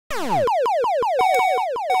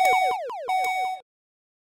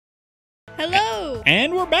Hello.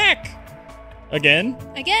 And we're back. Again.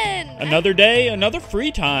 Another day, another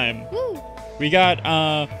free time. Woo. We got,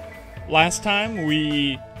 last time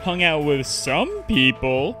we hung out with some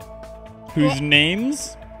people whose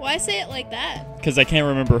names... Why say it like that? Because I can't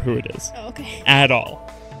remember who it is. Oh, okay. At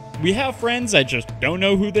all. We have friends, I just don't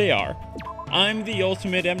know who they are. I'm the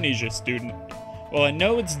ultimate amnesia student. Well, I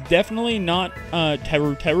know it's definitely not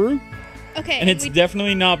Teru. Okay. And it's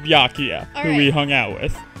definitely not Byakuya, who we hung out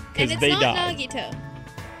with. Because they died. And it's not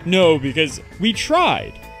Nagito. No, because we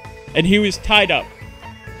tried. And he was tied up.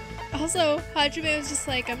 Also, Hajime was just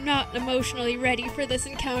like, I'm not emotionally ready for this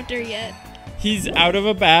encounter yet. He's out of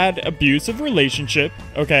a bad, abusive relationship,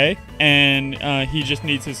 okay? And he just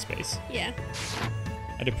needs his space. Yeah.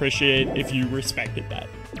 I'd appreciate if you respected that.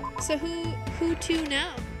 So who to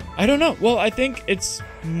now? I don't know. Well, I think it's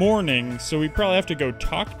morning, so we probably have to go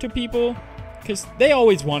talk to people, because they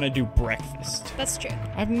always want to do breakfast. That's true.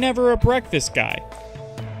 I'm never a breakfast guy.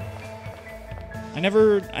 I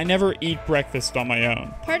never eat breakfast on my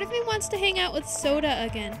own. Part of me wants to hang out with Soda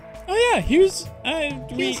again. Oh yeah, he was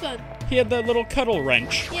fun. He had that little cuddle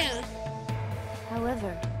wrench. Yeah.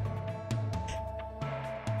 However.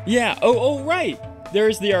 Yeah, oh right.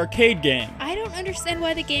 There's the arcade game. I don't understand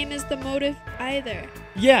why the game is the motive either.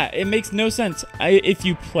 Yeah, it makes no sense. If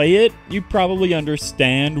you play it, you probably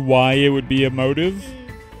understand why it would be a motive,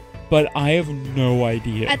 but I have no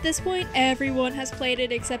idea. At this point, everyone has played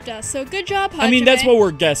it except us, so good job, Hajime. I mean, that's what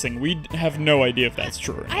we're guessing. We have no idea if that's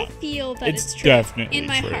true or not. I feel that it's true. Definitely in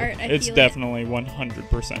my true. heart, I it's feel definitely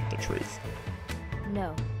 100% the truth.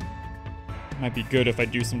 No. Might be good if I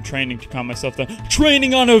do some training to calm myself down.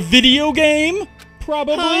 Training on a video game?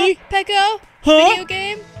 Probably. Huh? Peko? Huh? Video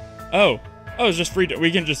game? Oh, it's just free.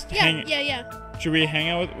 We can just hang. Yeah. Should we hang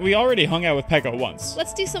out with? We already hung out with Peko once.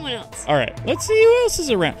 Let's do someone else. All right. Let's see who else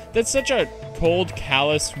is around. That's such a cold,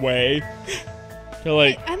 callous way to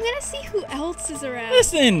like. Wait, I'm gonna see who else is around.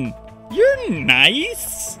 Listen, you're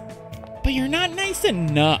nice, but you're not nice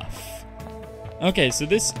enough. Okay, so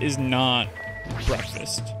this is not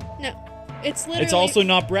breakfast. No, it's literally. It's also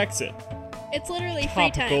not Brexit. It's literally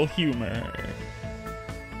free time. Topical humor.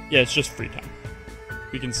 Yeah, it's just free time.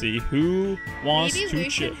 We can see who wants Maybe to we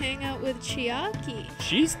chill. should hang out with Chiaki.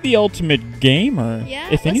 She's the ultimate gamer. Yeah,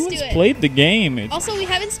 if let's anyone's do it. played the game, it's... Also, we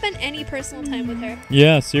haven't spent any personal time with her.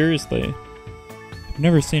 Yeah, seriously. I've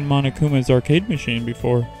never seen Monokuma's arcade machine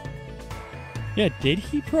before. Yeah, did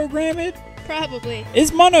he program it? Probably.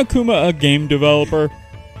 Is Monokuma a game developer?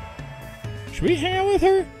 Should we hang out with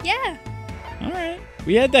her? Yeah. All right.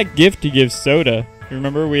 We had that gift to give Soda.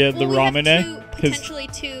 Remember we had the ramen egg? Potentially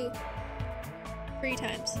two free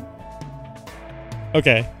times.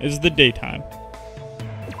 Okay, it's the daytime.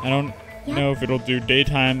 I don't know if it'll do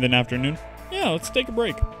daytime then afternoon. Yeah, let's take a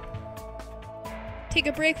break. Take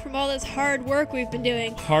a break from all this hard work we've been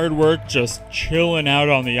doing. Hard work, just chilling out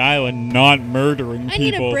on the island, not murdering people. I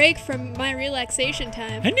need a break from my relaxation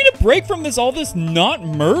time. I need a break from all this not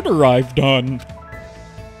murder I've done.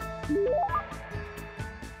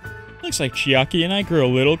 Looks like Chiaki and I grew a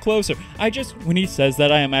little closer. When he says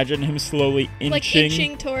that, I imagine him slowly inching. Like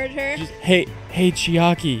inching toward her. Hey,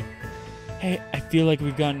 Chiaki. Hey, I feel like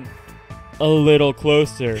we've gotten a little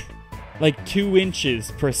closer. Like 2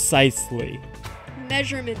 inches precisely.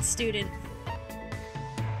 Measurement student.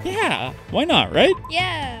 Yeah, why not, right?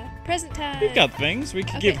 Yeah, present time. We've got things. We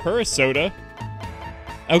could give her a soda.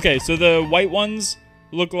 Okay, so the white ones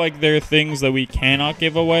look like they're things that we cannot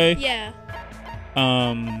give away. Yeah.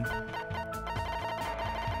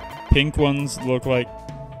 Pink ones look like...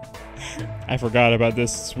 I forgot about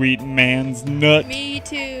this sweet man's nut. Me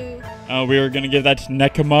too. Oh, we were gonna give that to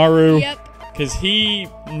Nekomaru. Yep. Because he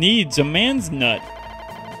needs a man's nut.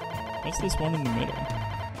 What's this one in the middle?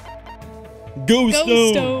 Go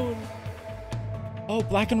Stone! Oh,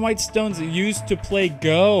 black and white stones used to play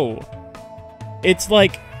Go. It's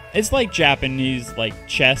like Japanese, like,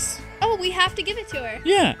 chess. Oh, we have to give it to her.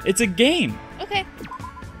 Yeah, it's a game. Okay.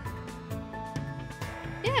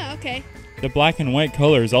 Yeah, okay. The black and white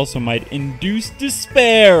colors also might induce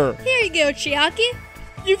despair. Here you go, Chiaki.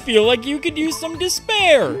 You feel like you could use some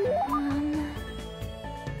despair.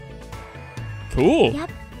 Cool.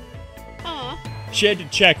 Yep. Aw. She had to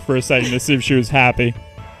check for a second to see if she was happy.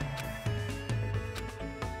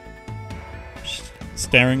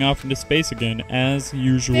 Staring off into space again, as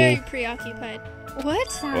usual. Very preoccupied.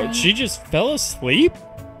 What? Oh, she just fell asleep?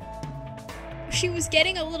 She was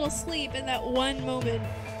getting a little sleep in that one moment.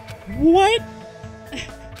 What?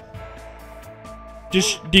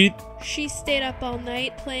 She stayed up all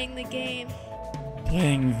night playing the game.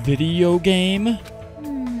 Playing video game?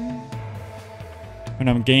 When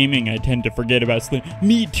I'm gaming, I tend to forget about sleep.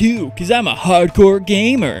 Me too, because I'm a hardcore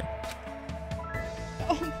gamer.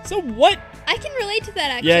 Oh, So what? I can relate to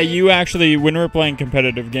that, actually. Yeah, you actually, when we're playing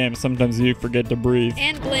competitive games, sometimes you forget to breathe.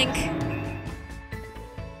 And blink.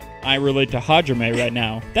 I relate to Hajime right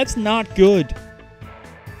now. That's not good.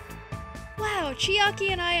 Wow, Chiaki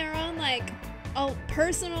and I are on, like, a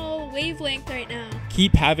personal wavelength right now.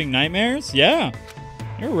 Keep having nightmares? Yeah.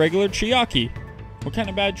 You're a regular Chiaki. What kind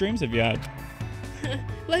of bad dreams have you had?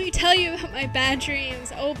 Let me tell you about my bad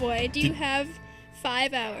dreams. Oh boy, do you have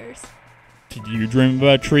 5 hours? Did you dream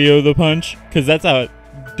about Trio the Punch? Because that's a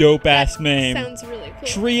dope-ass name. Sounds really cool.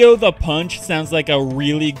 Trio the Punch sounds like a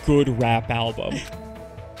really good rap album.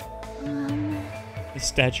 The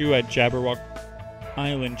statue at Jabberwock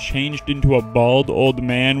Island changed into a bald old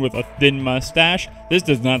man with a thin mustache. This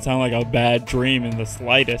does not sound like a bad dream in the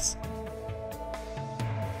slightest.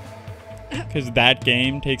 Because that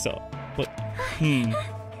game takes a... The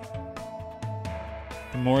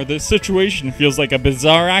more this situation feels like a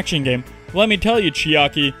bizarre action game. Let me tell you,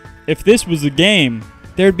 Chiaki, if this was a game,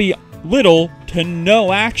 there'd be little to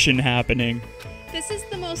no action happening. This is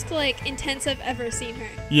the most, like, intense I've ever seen her.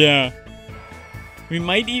 Yeah. We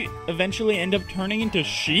might eventually end up turning into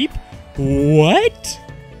sheep? What?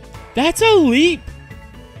 That's a leap.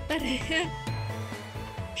 But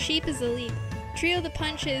Sheep is a leap. Trio the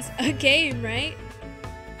Punch is a game, right?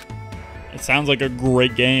 It sounds like a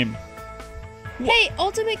great game. Hey,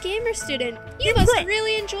 Ultimate Gamer Student, you must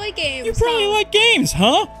really enjoy games. You probably like games,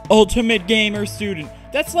 huh? Ultimate Gamer Student.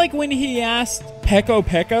 That's like when he asked Peko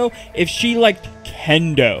Peko if she liked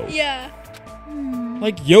kendo. Yeah.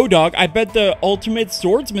 Like, yo, dog, I bet the Ultimate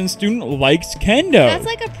Swordsman Student likes kendo. That's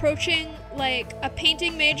like approaching, like, a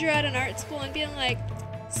painting major at an art school and being like,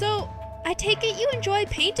 so, I take it you enjoy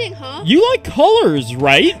painting, huh? You like colors,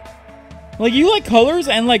 right? Like, you like colors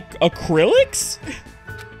and, like, acrylics?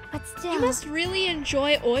 But still. You must really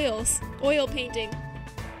enjoy oil painting.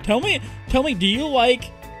 Tell me, do you like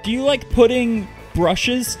putting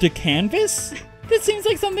brushes to canvas? That seems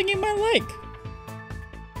like something you might like.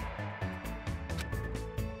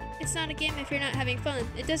 It's not a game if you're not having fun.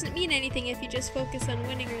 It doesn't mean anything if you just focus on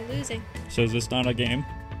winning or losing. So is this not a game?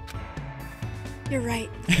 You're right.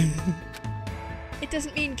 It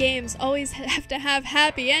doesn't mean games always have to have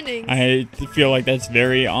happy endings. I feel like that's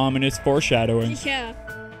very ominous foreshadowing. Yeah.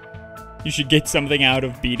 You should get something out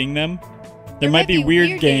of beating them. There might be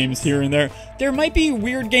weird games here and there. There might be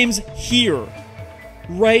weird games here.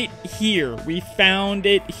 Right here. We found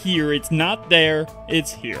it here. It's not there.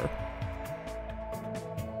 It's here.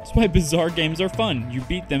 That's why bizarre games are fun. You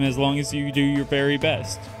beat them as long as you do your very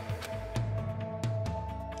best.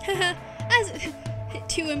 Haha.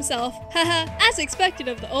 To himself. Haha. As expected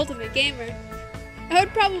of the Ultimate Gamer. I would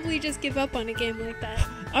probably just give up on a game like that.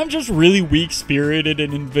 I'm just really weak-spirited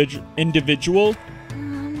and individual.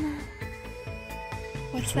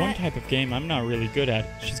 What's It's that? one type of game I'm not really good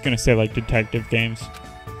at. She's gonna say, like, detective games.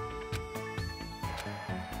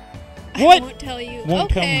 What? I won't tell you.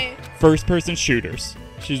 Won't tell okay. me. First-person shooters.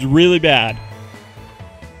 She's really bad.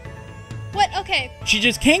 What? Okay. She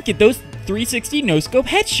just can't get those 360 no-scope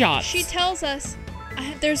headshots. She tells us,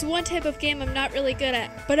 there's one type of game I'm not really good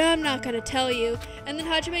at, but I'm not gonna tell you. And then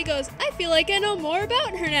Hajime goes, I feel like I know more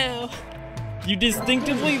about her now. You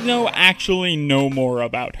distinctively actually know more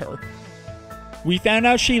about her. We found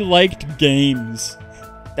out she liked games.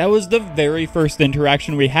 That was the very first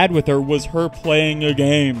interaction we had with her, was her playing a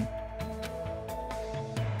game.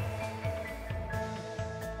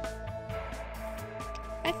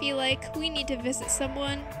 I feel like we need to visit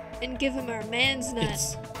someone and give him our man's nut.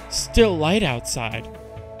 It's still light outside.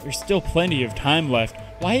 There's still plenty of time left.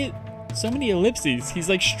 Why so many ellipses? He's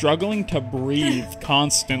like struggling to breathe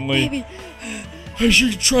constantly. Baby. I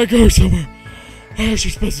should try going somewhere. I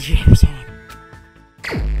should spend some time with someone.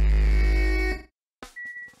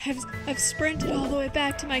 I've sprinted all the way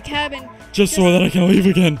back to my cabin. Just so that I can leave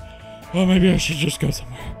again. Well, maybe I should just go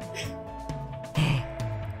somewhere.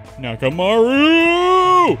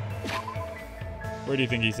 Nakamaru! Where do you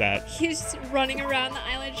think he's at? He's running around the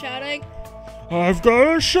island shouting. I've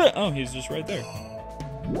got a shit. Oh, he's just right there.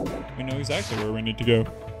 We know exactly where we need to go.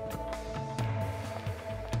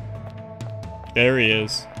 There he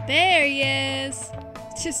is. There he is.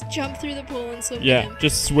 Just jump through the pool and swim to Yeah, him.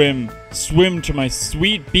 just swim. Swim to my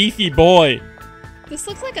sweet, beefy boy. This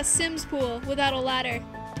looks like a Sims pool without a ladder.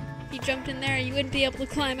 If you jumped in there, you wouldn't be able to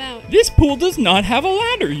climb out. This pool does not have a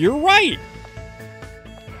ladder. You're right.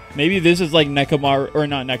 Maybe this is like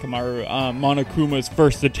Monokuma's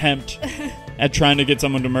first attempt at trying to get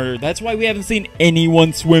someone to murder. That's why we haven't seen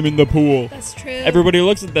anyone swim in the pool. That's true. Everybody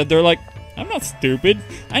looks at that, they're like, I'm not stupid.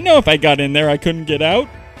 I know if I got in there, I couldn't get out.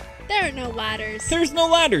 There are no ladders. There's no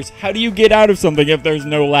ladders. How do you get out of something if there's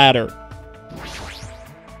no ladder?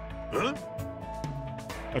 Huh?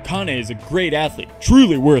 Akane is a great athlete,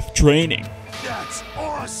 truly worth training. That's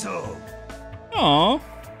awesome! Aww.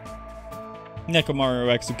 Nekomaru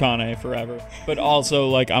X Akane forever. But also,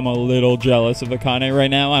 like, I'm a little jealous of Akane right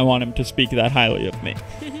now. I want him to speak that highly of me.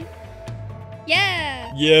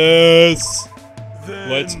 Yeah. Yes! Then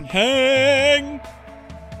Let's hang!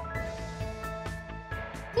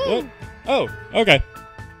 Woo. What? Oh, okay.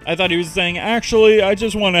 I thought he was saying, actually, I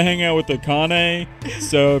just want to hang out with Akane.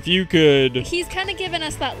 So if you could... He's kind of giving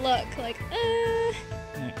us that look, like,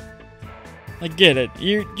 I get it.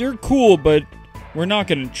 You're cool, but we're not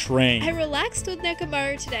going to train. I relaxed with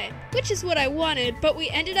Nekomaru today, which is what I wanted, but we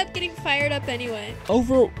ended up getting fired up anyway.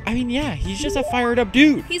 I mean, yeah, he's just a fired up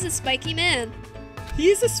dude. He's a spiky man.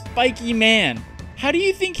 He's a spiky man. How do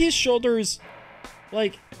you think his shoulders,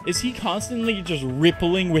 like, is he constantly just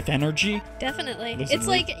rippling with energy? Definitely. Listen, It's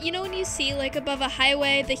like, you know when you see, like, above a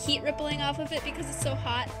highway, the heat rippling off of it because it's so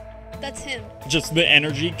hot? That's him. Just the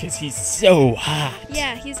energy, because he's so hot.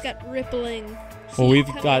 Yeah, he's got rippling Well, heat we've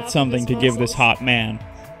coming off got of something his to give this muscles. hot man.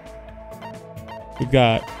 We've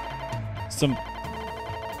got something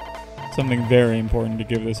very important to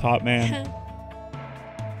give this hot man.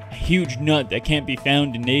 A huge nut that can't be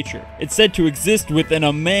found in nature. It's said to exist within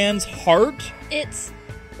a man's heart? It's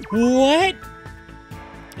What?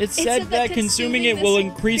 It's said said that that consuming it this will will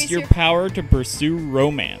increase increase your your- power to pursue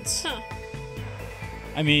romance. Huh.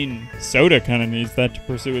 I mean, Soda kind of needs that to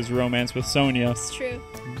pursue his romance with Sonia. It's true.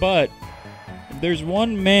 But there's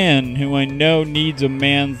one man who I know needs a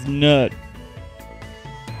man's nut.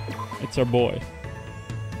 It's our boy.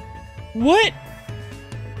 What?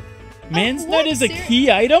 Man's what? nut is a Ser-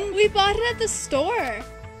 key item? We bought it at the store.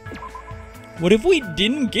 What if we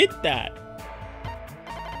didn't get that?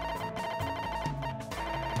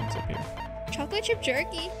 What's up here? Chocolate chip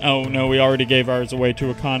jerky. Oh no, we already gave ours away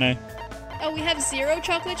to Akane. Oh, we have 0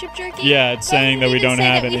 chocolate chip jerky? Yeah, it's saying that we don't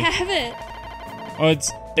have any. any. We have it. Oh,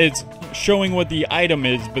 it's showing what the item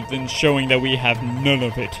is, but then showing that we have none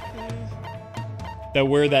of it. That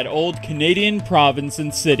we're that old Canadian province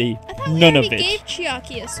and city. I thought we None already of it. gave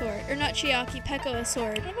Chiaki a sword. Or not Chiaki, Peko a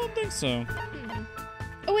sword. I don't think so.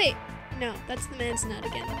 Oh, wait. No, that's the man's nut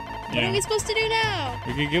again. What Yeah. are we supposed to do now?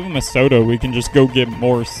 We could give him a soda. We can just go get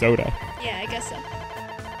more soda. Yeah, I guess so.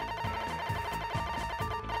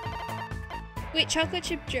 Wait, chocolate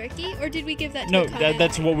chip jerky? Or did we give that to No, Akane?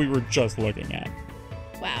 that's what we were just looking at.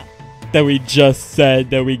 Wow. That we just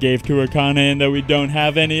said that we gave to Akane and that we don't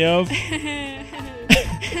have any of.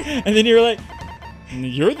 And then you're like,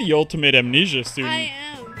 you're the ultimate amnesia student. I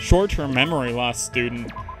am. Short-term memory loss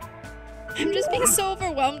student. I'm just being so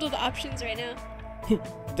overwhelmed with options right now.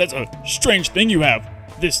 That's a strange thing you have.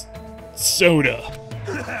 This soda.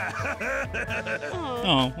 Aw.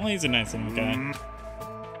 Oh, well, he's a nice little guy.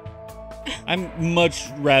 I much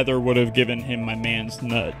rather would have given him my man's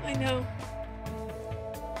nut. I know.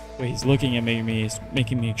 The way he's looking at me is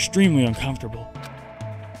making me extremely uncomfortable.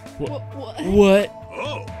 What? What?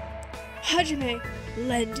 Oh! Hajime,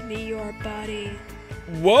 lend me your body.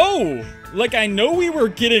 Whoa! Like, I know we were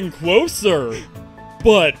getting closer,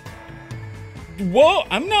 but... Whoa,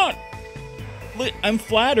 I'm not... I'm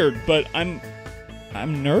flattered, but I'm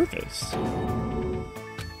nervous.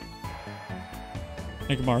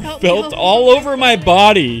 Nekomaru Help me, felt help me, all help me. over my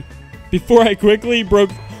body before I quickly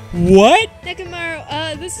broke... What?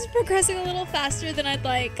 Nekomaru, this is progressing a little faster than I'd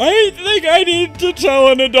like. I think I need to tell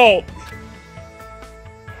an adult.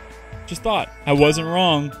 Just thought. I wasn't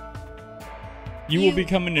wrong. You will You-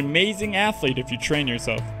 become an amazing athlete if you train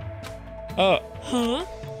yourself. Huh?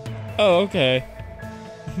 Oh, okay.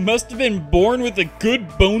 Must have been born with a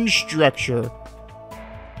good bone structure.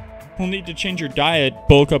 We'll need to change your diet,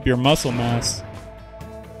 bulk up your muscle mass.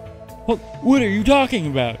 What are you talking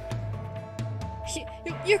about?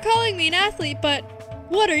 You're calling me an athlete, but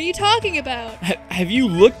what are you talking about? Have you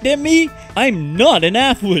looked at me? I'm not an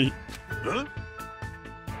athlete. Huh?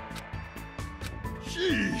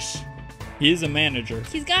 Sheesh! He is a manager.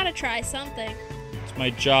 He's gotta try something. It's my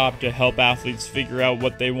job to help athletes figure out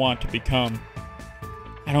what they want to become.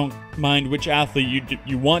 I don't mind which athlete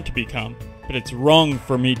you want to become, but it's wrong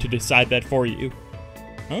for me to decide that for you.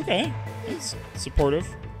 Okay, that's supportive.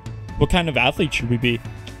 What kind of athlete should we be?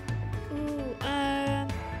 Ooh,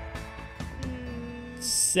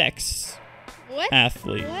 Sex what?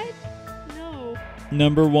 athlete. What? No.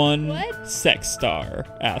 Number one What? sex star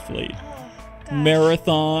athlete. Oh, gosh.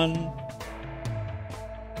 Marathon.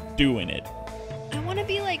 Doing it. I want to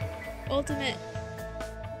be like ultimate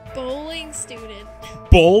bowling student.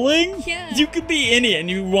 Bowling? Yeah. You could be any and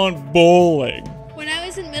you want bowling. When I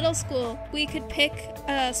was in middle school, we could pick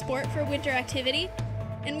a sport for winter activity,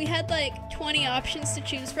 and we had like 20 options to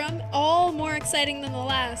choose from, all more exciting than the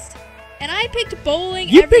last. And I picked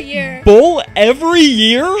bowling every year. Bowl every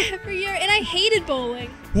year? Every year, and I hated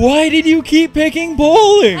bowling. Why did you keep picking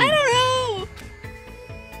bowling? I don't know.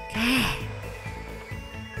 God.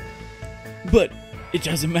 But it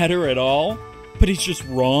doesn't matter at all? But he's just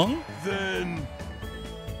wrong? Then...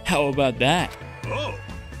 How about that? Oh.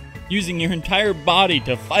 Using your entire body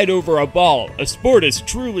to fight over a ball. A sport is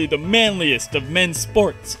truly the manliest of men's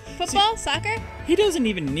sports. Football? Soccer? He doesn't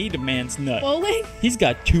even need a man's nut. Bowling? He's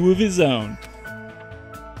got 2 of his own.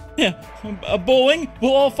 Yeah, a bowling?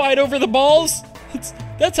 We'll all fight over the balls?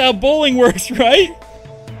 That's how bowling works, right?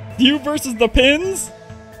 You versus the pins?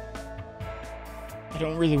 I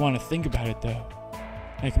don't really want to think about it, though.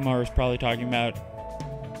 Nekomaru's probably talking about...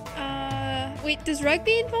 Wait, does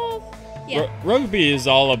rugby involve? Yeah. Rugby is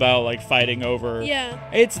all about, like, fighting over... Yeah.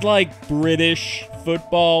 It's like British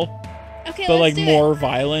football, Okay, but, like, let's do more it.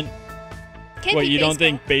 violent. Can't What, be you don't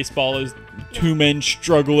baseball. think baseball is 2 men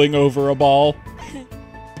struggling over a ball?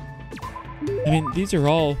 I mean, these are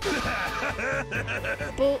all...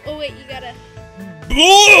 Oh, wait, you gotta...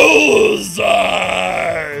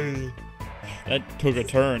 Bullseye! That took a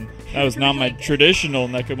turn. That was not my traditional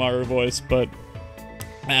Nekomaru voice, but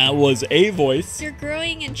that was a voice. You're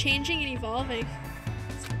growing and changing and evolving.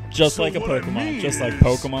 Just So like a what I Pokemon, mean just like is-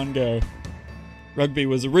 Pokemon Go. Rugby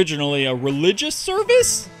was originally a religious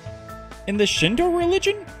service in the Shinto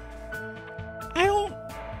religion?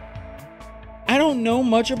 I don't know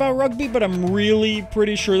much about rugby, but I'm really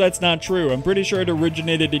pretty sure that's not true. I'm pretty sure it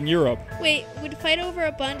originated in Europe. Wait, would fight over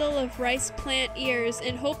a bundle of rice plant ears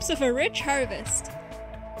in hopes of a rich harvest.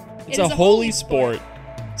 It's It a is holy sport,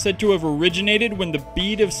 said to have originated when the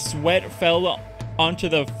bead of sweat fell onto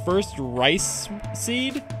the first rice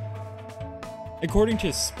seed. According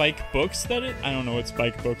to Spike Books, I don't know what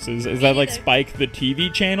Spike Books is. Is that like neither. Spike the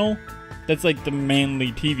TV channel? That's like the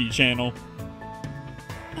manly TV channel.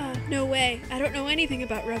 No way. I don't know anything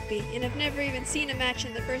about rugby, and I've never even seen a match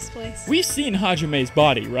in the first place. We've seen Hajime's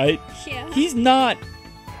body, right? Yeah. He's not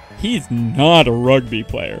a rugby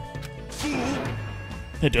player.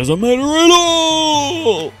 That doesn't matter at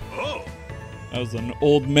all! Oh. That was an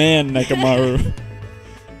old man, Nekomaru.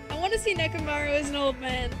 I want to see Nekomaru as an old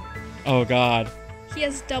man. Oh god. He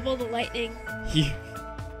has double the lightning.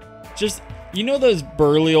 You know those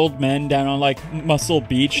burly old men down on like Muscle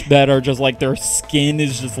Beach that are just like their skin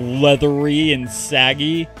is just leathery and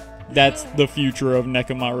saggy? That's the future of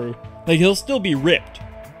Nekomaru. Like he'll still be ripped,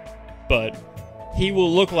 but he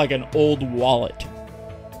will look like an old wallet.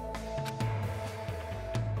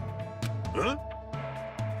 Huh?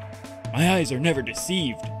 My eyes are never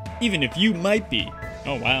deceived, even if you might be.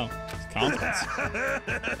 Oh wow, his confidence.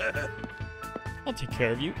 I'll take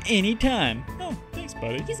care of you anytime. Oh, thanks,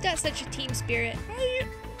 buddy. He's got such a team spirit. I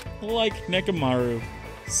like Nekomaru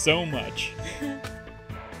so much.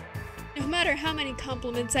 No matter how many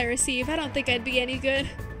compliments I receive, I don't think I'd be any good.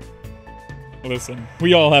 Listen,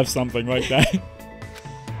 we all have something like that.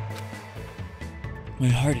 My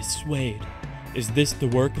heart is swayed. Is this the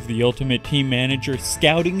work of the ultimate team manager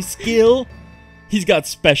scouting skill? He's got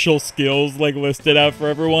special skills like listed out for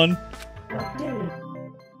everyone.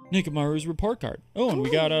 Nekomaru's report card. Oh, and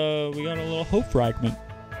we got a little hope fragment.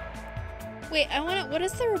 Wait, what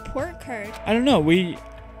is the report card? I don't know. We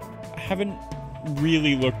haven't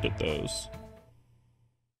really looked at those.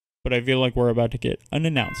 But I feel like we're about to get an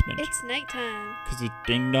announcement. It's nighttime. Because it's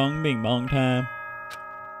ding dong bing bong time.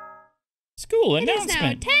 School It is now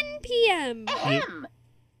announcement. 10 p.m. Ahem.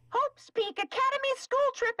 Hope Speak Academy School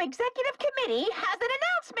Trip Executive Committee has an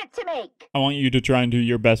announcement to make. I want you to try and do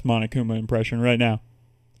your best Monokuma impression right now.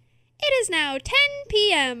 It is now 10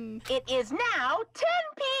 p.m. It is now 10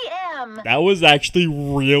 p.m. That was actually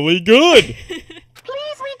really good.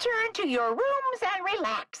 Please return to your rooms and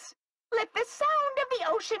relax. Let the sound of the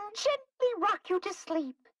ocean gently rock you to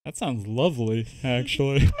sleep. That sounds lovely,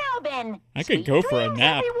 actually. Now then, I could sweet go for a dreams,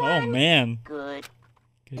 nap. Oh, everyone. man. Good.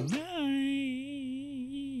 Good night.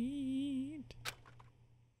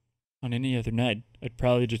 On any other night, I'd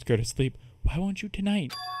probably just go to sleep. Why won't you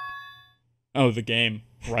tonight? Oh, the game.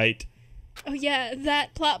 Right. Oh yeah,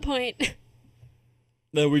 that plot point.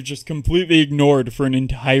 That we've just completely ignored for an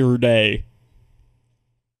entire day.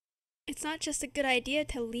 It's not just a good idea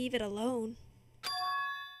to leave it alone.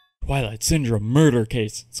 Twilight Syndrome Murder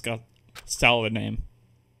Case. It's got a solid name.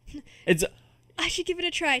 It's I should give it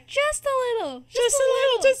a try. Just a little. just a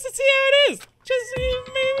little, just to see how it is. Just maybe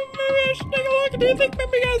I should take a look. Do you think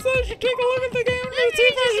maybe I should take a look at the game and see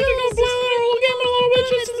if I should go play the whole game a little bit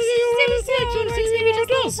just to see what it's like, just to see what it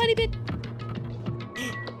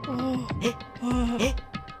does?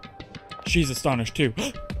 She's astonished too.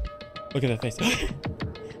 Look at that face.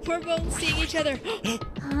 We're both seeing each other.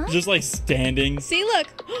 Just like standing. See, look.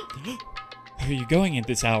 Where are you going at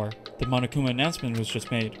this hour? The Monokuma announcement was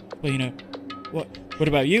just made. Well, you know, what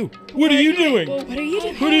about you? What are you doing? Well, what are you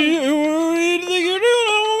doing? What do you think you're doing?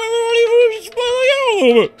 Everybody just play the game a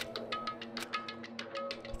little bit.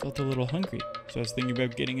 I felt a little hungry, so I was thinking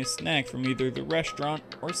about getting a snack from either the restaurant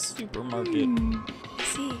or supermarket.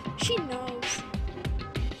 See, she knows.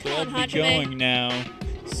 So Come on, I'll be Hajime. going now.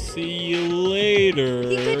 See you later.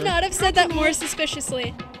 He could not have said that more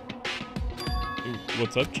suspiciously. Ooh,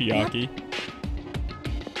 what's up, Chiaki?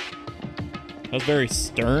 That was very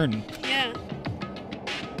stern. Yeah.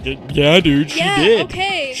 Yeah, dude, she did.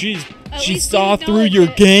 Okay. She least saw you through acknowledge your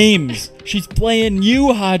it. games. She's playing you,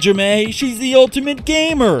 Hajime. She's the ultimate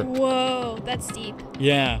gamer. Whoa, that's deep.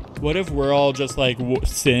 Yeah. What if we're all just like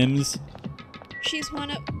Sims? She's one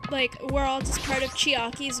of, like, we're all just part of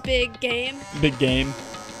Chiaki's big game. Big game.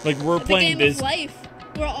 Like we're The playing game this. of life.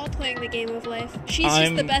 We're all playing the game of life. She's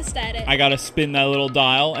just the best at it. I gotta spin that little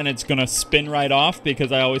dial, and it's gonna spin right off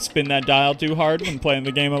because I always spin that dial too hard when playing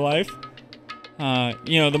the game of life.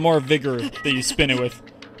 You know, the more vigor that you spin it with.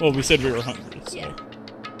 Well, we said we were hungry, so. Yeah.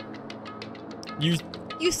 You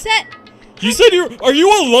said... said are you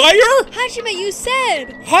a liar? Hajime, you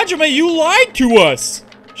said... Hajime, you lied to us!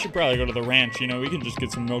 Should probably go to the ranch, you know, we can just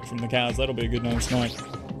get some milk from the cows. That'll be a good night snack.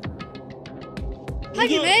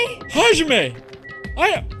 Hajime? Hajime!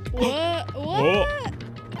 What? Whoa.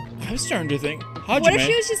 I was starting to think Hajime... What if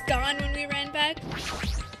she was just gone when we ran back?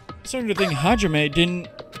 Starting to think Hajime didn't...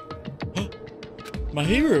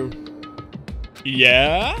 Mahiru.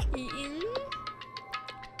 Yeah?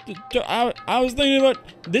 I was thinking about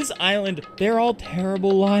this island. They're all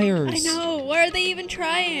terrible liars. I know. Why are they even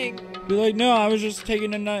trying? Be like, no, I was just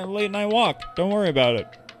taking a late night walk. Don't worry about it.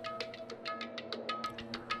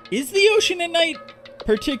 Is the ocean at night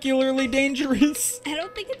particularly dangerous? I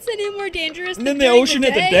don't think it's any more dangerous And than then the during ocean the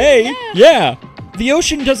at the day? Yeah. The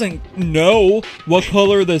ocean doesn't know what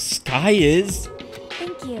color the sky is.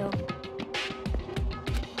 Thank you.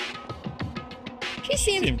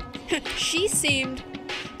 She seemed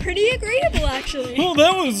pretty agreeable, actually. Well,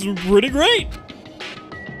 that was pretty great.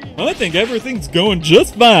 I think everything's going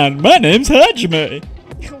just fine. My name's Hajime.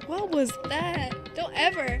 What was that? Don't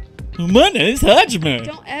ever. My name's Hajime.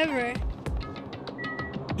 Don't ever.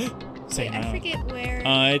 Say Wait, I no. forget where.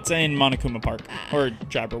 It's in Monokuma Park. Or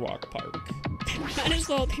Jabberwock Park. Might as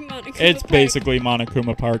well be Monokuma It's Park. basically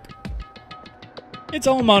Monokuma Park. It's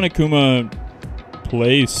all Monokuma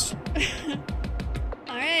place.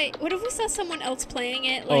 Alright, what if we saw someone else playing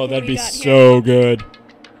it? Like, Oh, when that'd we be got here? so good.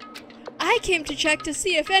 I came to check to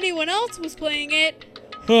see if anyone else was playing it.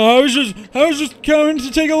 I was just coming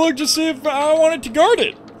to take a look to see if I wanted to guard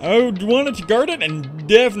it. I wanted to guard it and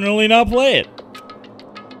definitely not play it.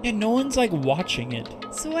 Yeah, no one's like watching it.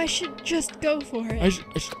 So I should just go for it.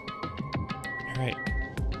 Alright.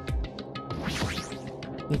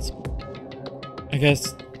 I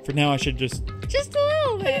guess for now I should just a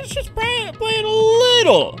little bit. Let's just play it a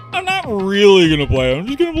little. I'm not really gonna play it. I'm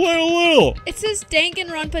just gonna play it a little. It says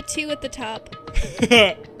Danganronpa 2 at the top.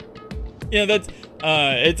 Yeah, that's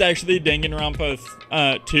it's actually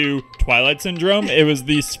Danganronpa 2 Twilight Syndrome. It was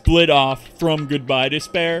the split off from Goodbye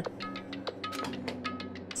Despair.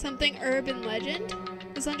 Something urban legend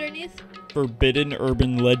is underneath. Forbidden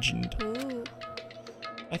Urban Legend. Ooh.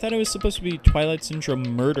 I thought it was supposed to be Twilight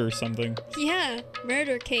Syndrome Murder something. Yeah,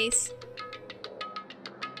 murder case.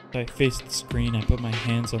 I faced the screen. I put my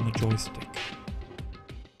hands on the joystick.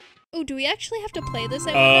 Oh, do we actually have to play this?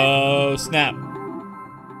 I Oh, snap.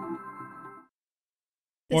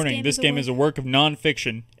 This Warning, this game is a work of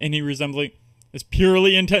non-fiction. Any resembling is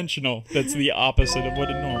purely intentional. That's the opposite of what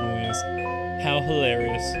it normally is. How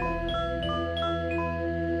hilarious.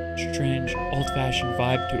 Strange, old-fashioned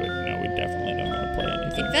vibe to it. No, we definitely don't want to play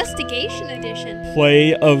anything. Investigation edition.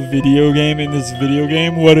 Play a video game in this video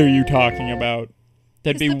game? What are you talking about?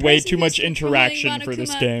 That'd be Is the way person too much who's controlling interaction for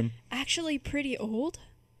this Monokuma game. Actually pretty old?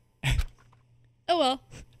 Oh well.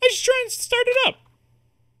 I just try and start it up.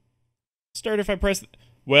 Start if I press...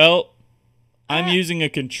 Well, I'm using a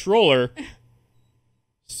controller.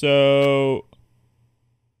 So...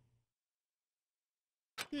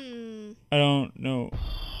 I don't know.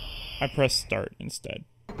 I pressed start instead.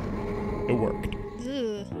 It worked.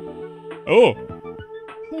 Ugh. Oh!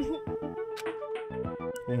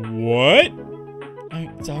 What?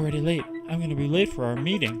 It's already late. I'm gonna be late for our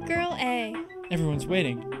meeting. Girl A. Everyone's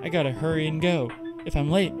waiting. I gotta hurry and go. If I'm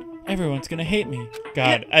late, everyone's gonna hate me.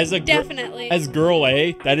 God, as girl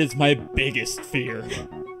A, that is my biggest fear.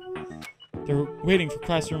 They're waiting for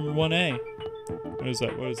classroom 1A. What is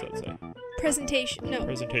that? What does that say? Presentation. No.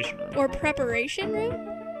 Presentation room. Or preparation room?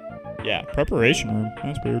 Yeah, preparation room.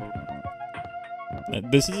 That's weird.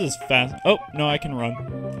 This is as fast. Oh, no, I can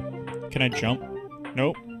run. Can I jump?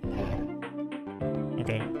 Nope.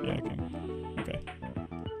 Okay, yeah, I can. Okay.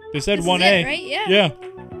 They said This 1A. is it, right? Yeah. Yeah.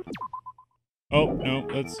 Oh, no,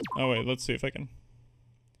 oh wait, let's see if I can.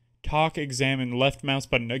 Talk, examine, left mouse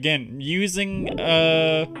button. Again, using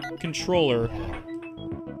a controller.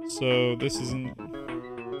 So this isn't...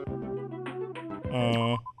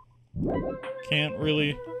 Can't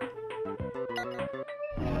really...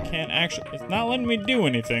 Can't actually... It's not letting me do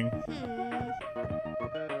anything.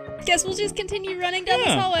 Guess we'll just continue running down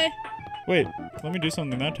this hallway. Wait, let me do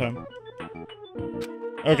something that time.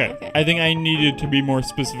 Okay, okay. I think I needed to be more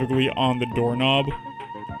specifically on the doorknob.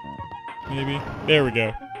 Maybe. There we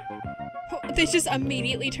go. They just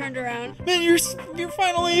immediately turned around. Man, you're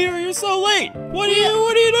finally here. You're so late. What are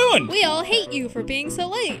you doing? We all hate you for being so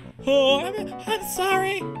late. Oh, I'm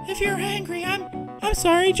sorry. If you're angry, I'm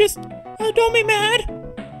sorry. Just don't be mad.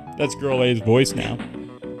 That's Girl A's voice now.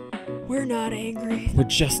 We're not angry. We're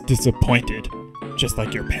just disappointed, just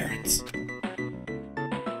like your parents.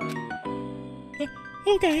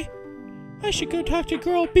 Okay, I should go talk to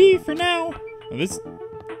Girl B for now. This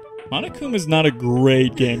Monokuma's not a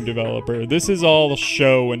great game developer. This is all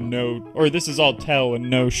show and no, or this is all tell and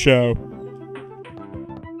no show.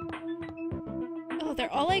 Oh,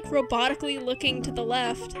 they're all like robotically looking to the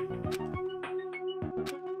left.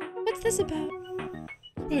 What's this about?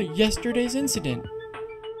 Yesterday's incident.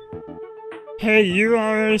 Hey, you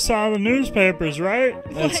already saw the newspapers, right?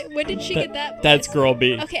 When did she get that voice? That's Girl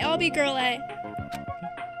B. Okay, I'll be Girl A.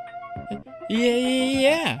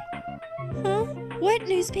 Yeah. Huh? What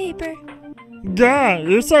newspaper? God,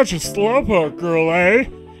 you're such a slowpoke, Girl A.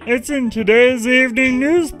 It's in today's evening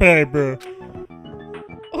newspaper.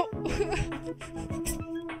 Oh.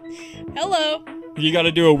 Hello. You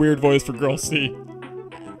gotta do a weird voice for Girl C.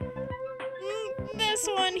 This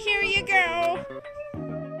one, here you go.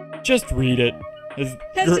 Just read it. That's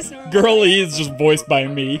just normal. Girl E is just voiced by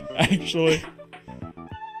me, actually.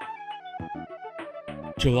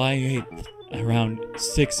 July 8th, around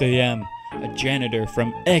 6 a.m., a janitor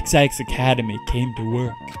from XX Academy came to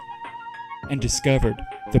work and discovered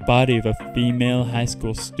the body of a female high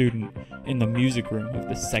school student in the music room of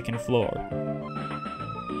the second floor.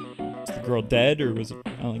 Is the girl dead, or was it,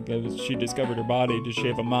 I don't think she discovered her body? Did she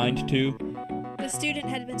have a mind too? The student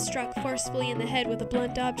had been struck forcefully in the head with a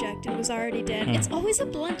blunt object and was already dead. It's always a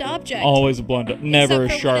blunt object. Always a blunt, never a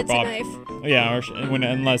sharp object. Yeah,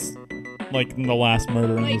 unless, like in the last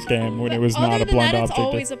murder in this game, when it was not a blunt object. It's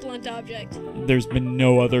always a blunt object. There's been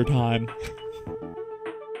no other time.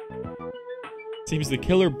 Seems the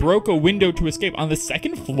killer broke a window to escape on the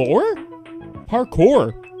second floor?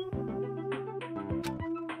 Parkour.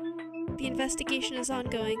 The investigation is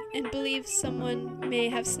ongoing and believes someone may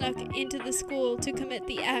have snuck into the school to commit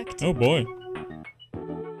the act. Oh boy.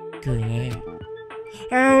 Girl A.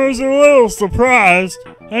 I was a little surprised.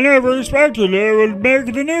 I never expected it would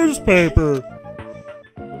make the newspaper.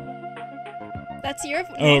 That's your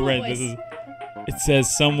Oh right, voice. It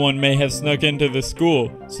says someone may have snuck into the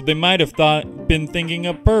school, so they might have been thinking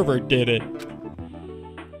a pervert did it.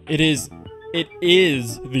 It is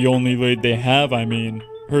the only lead they have, I mean.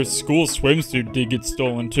 Her school swimsuit did get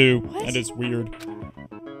stolen too. What? That is weird.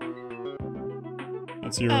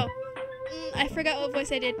 That's your... Oh. I forgot what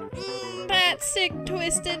voice I did. That sick,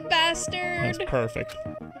 twisted bastard. That's perfect.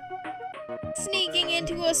 Sneaking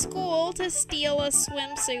into a school to steal a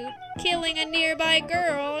swimsuit, killing a nearby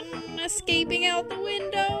girl, and escaping out the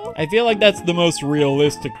window. I feel like that's the most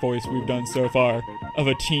realistic voice we've done so far of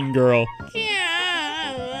a teen girl.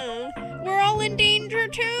 Yeah, we're all in danger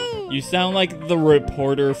too. You sound like the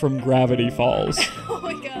reporter from Gravity Falls. Oh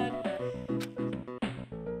my god.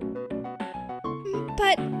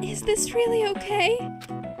 But is this really okay?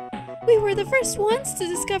 We were the first ones to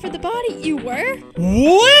discover the body. You were?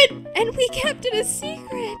 What? And we kept it a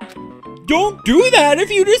secret. Don't do that if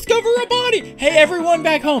you discover a body. Hey, everyone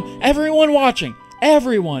back home, everyone watching,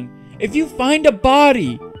 everyone, if you find a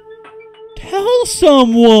body, tell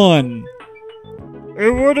someone. It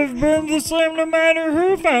would have been the same no matter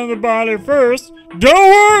who found the body first. Don't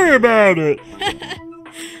worry about it.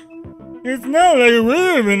 It's not like we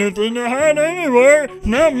have anything to hide anywhere.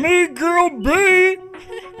 Not me, Girl B.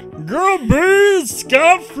 Girl B is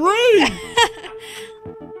scot-free.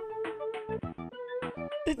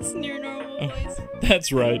 That's your normal voice.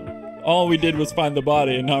 That's right. All we did was find the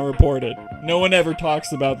body and not report it. No one ever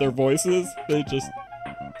talks about their voices. They just...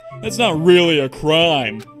 That's not really a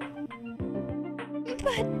crime.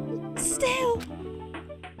 But still.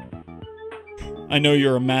 I know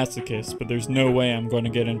you're a masochist, but there's no way I'm going to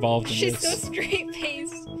get involved in She's this. so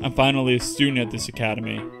straight-faced. I'm finally a student at this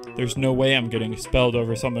academy. There's no way I'm getting expelled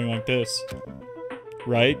over something like this.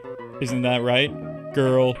 Right? Isn't that right?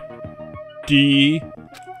 Girl D.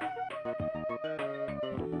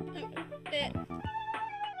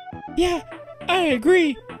 Yeah, I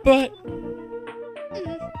agree, but...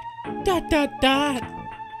 Dot.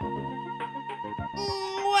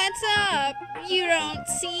 What's up? You don't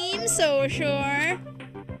seem so sure.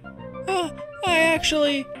 I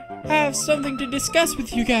actually have something to discuss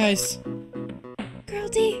with you guys. Girl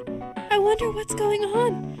D, I wonder what's going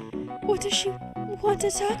on. What does she want to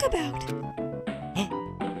talk about?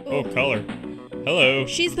 Oh, color. Hello.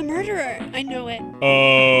 She's the murderer. I know it.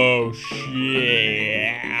 Oh,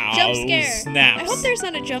 shit. Jump scare. Snaps. I hope there's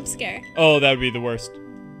not a jump scare. Oh, that would be the worst.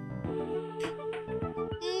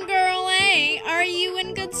 Girl A, are you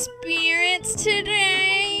in good spirits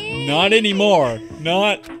today? Not anymore.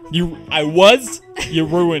 Not you. I was. You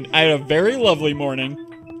ruined. I had a very lovely morning.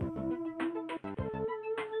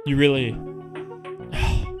 You really.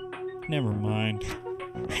 Never mind.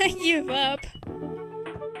 I give up.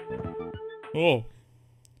 Oh.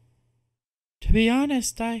 To be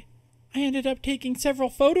honest, I ended up taking several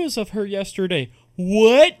photos of her yesterday.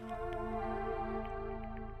 What?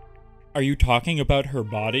 Are you talking about her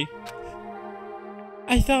body?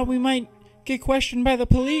 I thought we might get questioned by the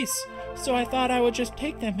police, so I thought I would just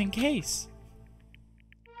take them in case.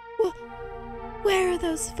 Well, where are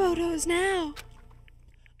those photos now?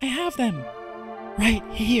 I have them right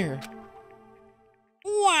here.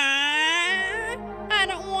 What? I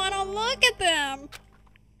don't want to look at them.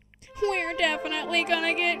 We're definitely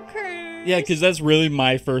gonna get cursed. Yeah, because that's really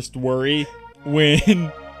my first worry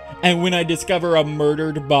when I discover a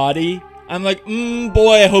murdered body. I'm like,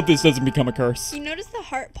 boy, I hope this doesn't become a curse. You notice the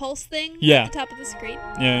heart pulse thing Yeah. at the top of the screen?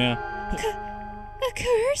 Yeah.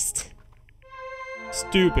 Accursed?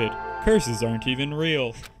 Stupid. Curses aren't even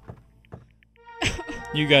real.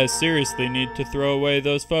 You guys seriously need to throw away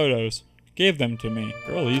those photos. Give them to me.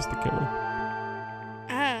 Girl, he's the killer.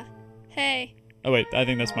 Ah, hey. Oh wait, I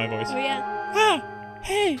think that's my voice. Oh yeah. Ah,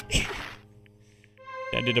 hey.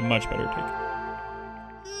 I did a much better take.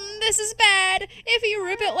 This is bad. If you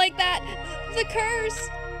rip it like that, the curse.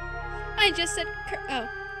 I just said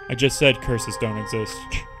I just said curses don't exist.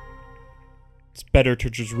 It's better to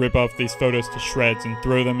just rip off these photos to shreds and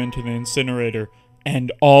throw them into the incinerator.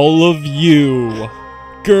 And all of you.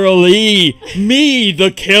 Girl E, me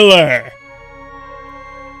the killer.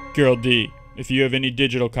 Girl D, if you have any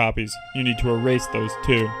digital copies, you need to erase those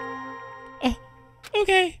too.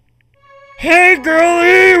 Okay. Hey Girl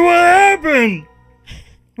E, what happened?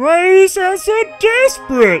 Why do you sound so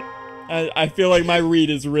desperate? I feel like my read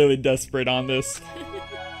is really desperate on this.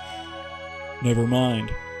 Never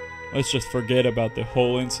mind. Let's just forget about the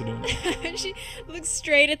whole incident. She looks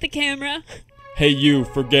straight at the camera. Hey you,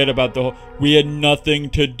 forget about the whole... We had nothing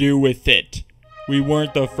to do with it. We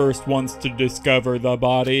weren't the first ones to discover the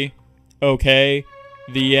body. Okay?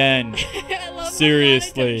 The end. I love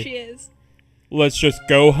Seriously. how monotone she is. Let's just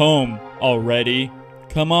go home already.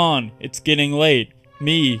 Come on, it's getting late.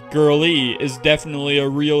 Me, Girl E, is definitely a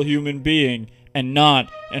real human being and not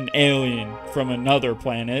an alien from another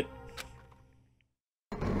planet.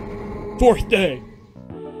 4th day.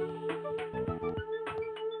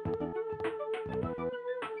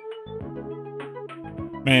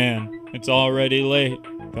 Man, it's already late.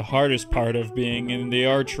 The hardest part of being in the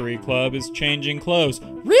archery club is changing clothes.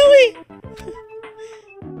 Really?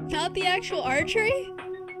 Not the actual archery?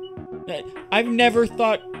 I've never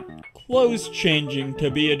thought clothes changing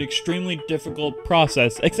to be an extremely difficult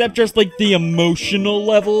process, except just like the emotional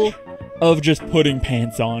level of just putting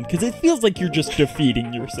pants on, because it feels like you're just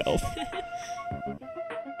defeating yourself.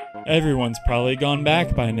 Everyone's probably gone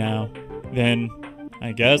back by now. Then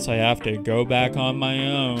I guess I have to go back on my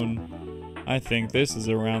own. I think this is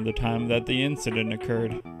around the time that the incident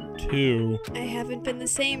occurred, too. I haven't been the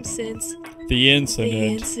same since The incident. the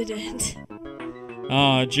incident.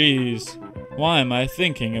 Ah, geez. Why am I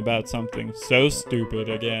thinking about something so stupid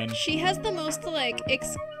again? She has the most, like,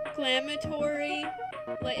 exclamatory,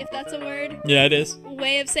 like, if that's a word, Yeah, it is.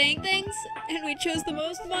 way of saying things, and we chose the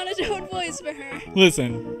most monotone voice for her.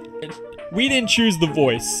 Listen, we didn't choose the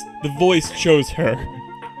voice. The voice chose her.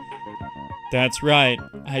 That's right.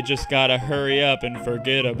 I just gotta hurry up and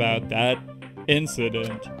forget about that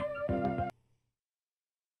incident.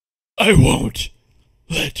 I won't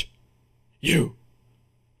let you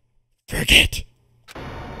forget.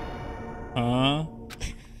 I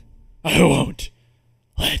won't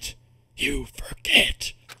let you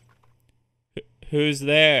forget. Who's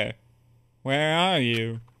there? Where are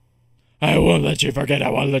you? I won't let you forget. I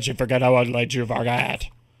won't let you forget. I won't let you forget.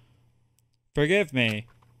 Forgive me.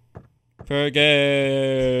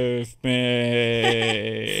 Forgive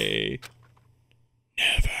me.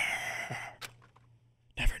 Never.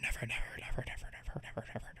 Never, never, never, never, never, never, never, never,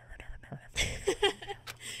 never, never, never.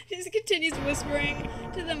 He just continues whispering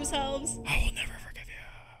to themselves. I will never forgive you.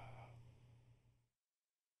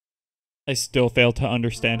 I still fail to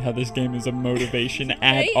understand how this game is a motivation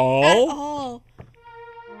at all. At all.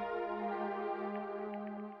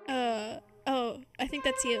 Oh, I think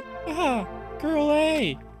that's you. Ah, girl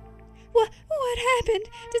A. What happened?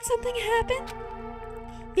 Did something happen?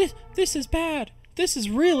 This is bad. This is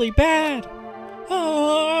really bad.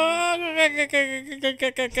 Oh.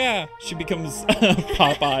 She becomes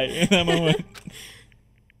Popeye in that moment.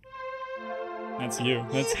 That's you.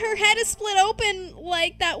 That's Her head is split open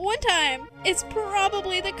like that one time. It's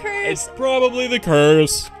probably the curse. It's probably the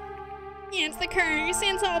curse. Yeah, it's the curse.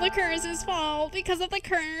 It's all the curse's fault because of the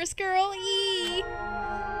curse, Girl E.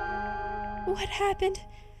 What happened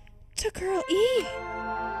to Girl E?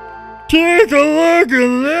 Take a look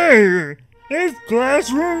in there. It's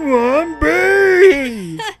classroom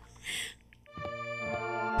 1B.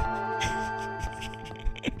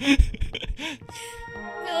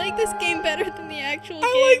 I like this game better than the actual game.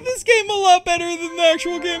 I like this game a lot better than the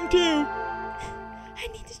actual game too. I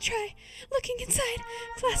need to try looking inside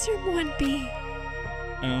classroom 1B.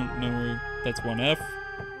 I don't know where that's 1F.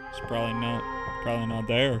 It's probably not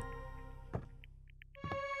there.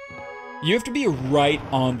 You have to be right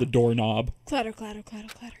on the doorknob. Clatter, clatter, clatter,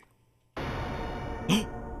 clatter.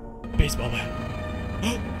 Baseball bat.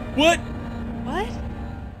 What? What?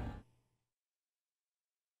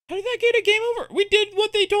 How did that get a game over? We did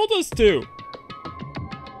what they told us to.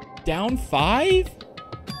 Down 5?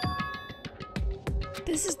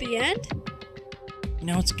 This is the end?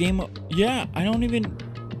 Now it's game. Yeah, I don't even.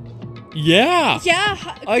 Yeah. Yeah.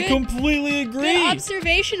 I completely agree. Good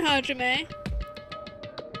observation, Hajime.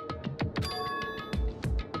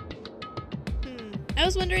 I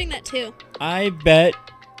was wondering that too. I bet,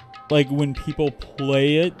 like, when people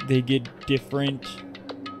play it, they get different,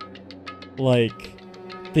 like,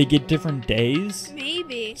 they get different days.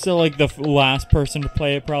 Maybe. So, like, the last person to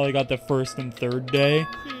play it probably got the first and third day.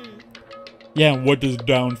 Yeah, and what does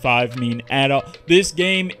down 5 mean at all? This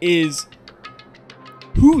game is...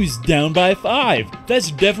 Who's down by 5? That's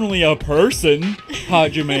definitely a person,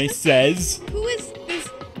 Hajime says. Who is this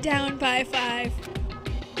down by 5?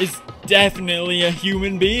 It's definitely a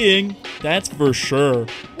human being. That's for sure.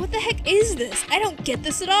 What the heck is this? I don't get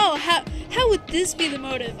this at all. How would this be the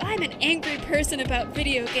motive? I'm an angry person about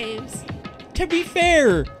video games. To be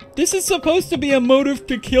fair, this is supposed to be a motive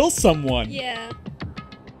to kill someone. Yeah.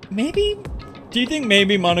 Maybe? Do you think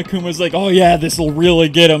maybe Monokuma's like, oh yeah, this will really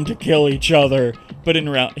get them to kill each other? But in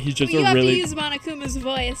reality, he's just you a have really... to use Monokuma's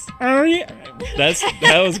voice. Oh yeah.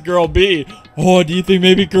 That was Girl B. Oh, do you think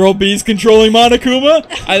maybe Girl B's controlling Monokuma?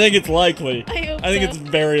 I think it's likely. I think it's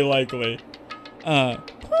very likely. That's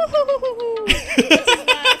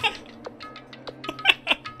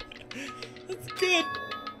good.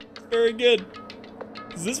 Very good.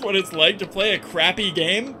 Is this what it's like to play a crappy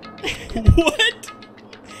game? What?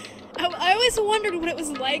 I always wondered what it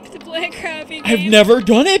was like to play a crappy game. I've never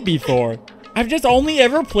done it before. I've just only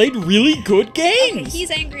ever played really good games. Okay,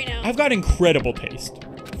 he's angry now. I've got incredible taste.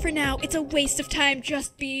 For now, it's a waste of time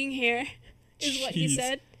just being here, is what he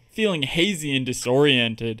said. Feeling hazy and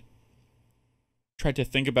disoriented. Tried to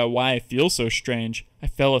think about why I feel so strange. I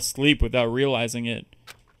fell asleep without realizing it.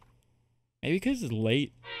 Maybe because it's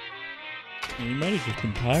late. He might have just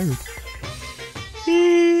been tired.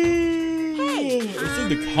 It's in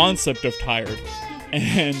the concept of tired.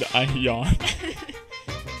 And I yawn.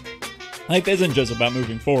 Life isn't just about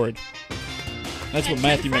moving forward. That's what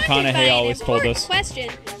Matthew McConaughey always told us. Question.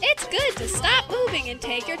 It's good to stop moving and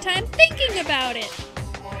take your time thinking about it.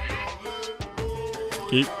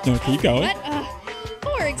 Keep going. What?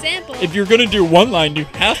 For example, if you're gonna do one line, you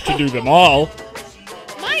have to do them all.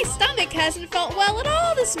 My stomach hasn't felt well at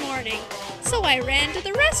all this morning, so I ran to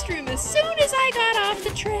the restroom as soon as I got off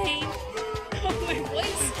the train. Oh, my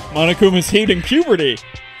voice. Monokuma's hitting puberty.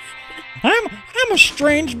 I'm a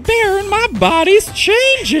strange bear and my body's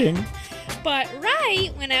changing. But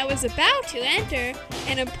right when I was about to enter,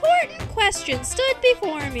 an important question stood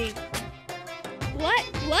before me.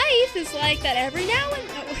 Life is like that every now and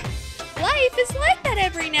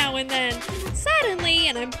then. suddenly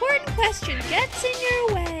an important question gets in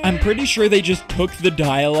your way. I'm pretty sure they just took the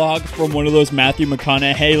dialogue from one of those Matthew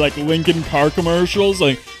McConaughey, like, Lincoln car commercials.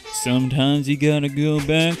 Like, sometimes you gotta go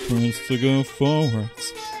backwards to go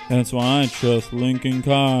forwards. That's why I trust Lincoln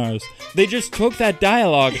cars. They just took that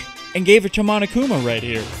dialogue and gave it to Monokuma right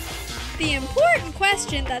here. The important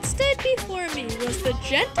question that stood before me was the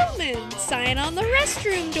gentleman sign on the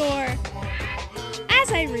restroom door.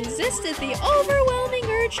 As I resisted the overwhelming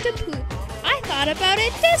urge to poop, I thought about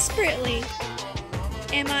it desperately.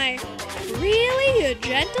 Am I really a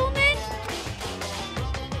gentleman?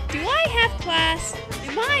 Do I have class?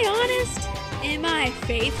 Am I honest? Am I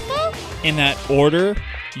faithful? In that order,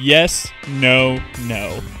 yes, no,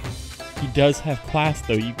 no. He does have class,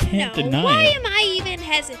 though. You can't deny why it. am I even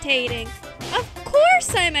hesitating? Of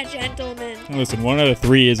course I'm a gentleman. Listen, 1 out of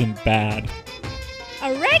 3 isn't bad.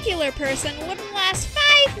 A regular person wouldn't last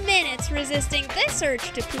 5 minutes resisting this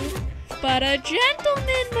urge to poop, but a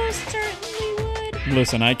gentleman most certainly would.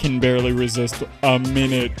 Listen, I can barely resist a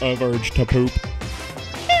minute of urge to poop.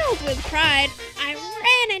 Filled with pride, I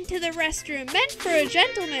ran into the restroom meant for a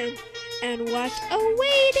gentleman, and what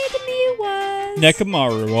awaited me was...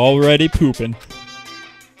 Nekomaru already pooping.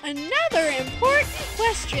 Another important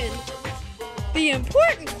question. The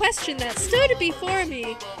important question that stood before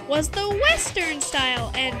me was the Western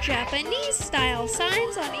style and Japanese style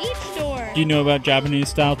signs on each door. Do you know about Japanese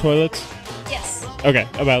style toilets? Yes. Okay,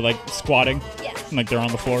 about like squatting? Yeah. Like they're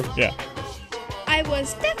on the floor? Yeah. I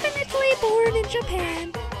was definitely born in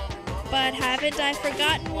Japan, but haven't I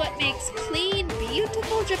forgotten what makes clean,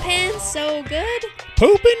 beautiful Japan so good?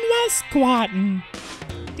 Pooping while squatting.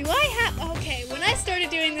 Do I have... Okay, when I started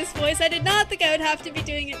doing this voice, I did not think I would have to be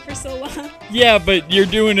doing it for so long. Yeah, but you're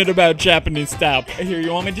doing it about Japanese style. Here,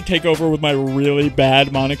 you want me to take over with my really bad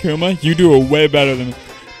Monokuma? You do it way better than me.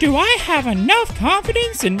 Do I have enough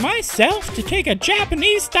confidence in myself to take a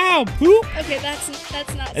Japanese style poop? Okay, that's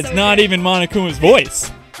not It's so not good. even Monokuma's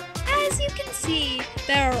voice. As you can see,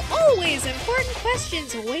 there are always important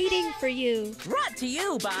questions waiting for you. Brought to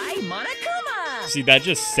you by Monokuma. See, that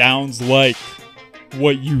just sounds like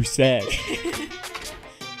what you said.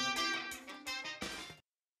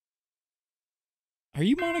 Are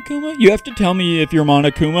you Monokuma? You have to tell me if you're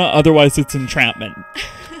Monokuma, otherwise it's entrapment.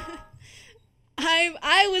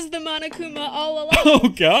 I was the Monokuma all along. Oh,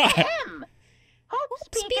 God. Hope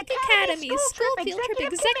Speak Academy School Field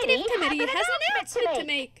Trip Executive Committee has an announcement to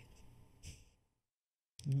make.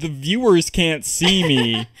 The viewers can't see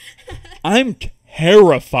me. I'm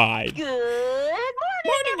terrified. Good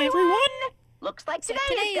morning, everyone. Looks like So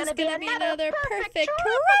today is gonna gonna be be another perfect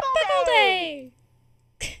tropical tropical day.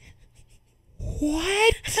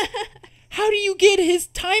 What? How do you get his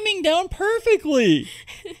timing down perfectly?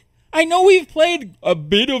 I know we've played a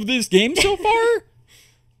bit of this game so far,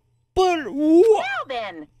 but Well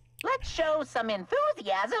then, let's show some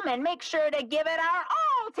enthusiasm and make sure to give it our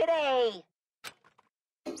all today.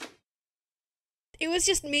 It was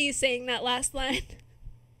just me saying that last line.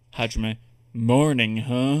 Hajime, morning,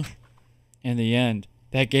 huh? In the end,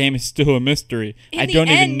 that game is still a mystery. I don't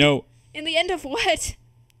even know. In the end of what?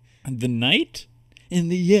 The night? In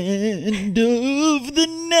the end of the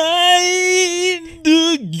night,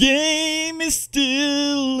 the game is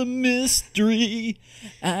still a mystery.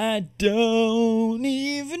 I don't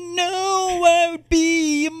even know what would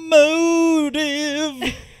be a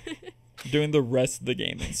motive. Doing the rest of the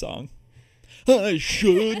game in song. I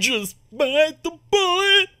should just bite the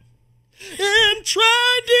bullet and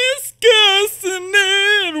try discussing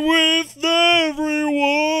it with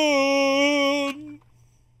everyone.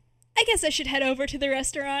 I guess I should head over to the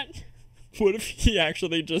restaurant. What if he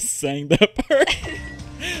actually just sang that part?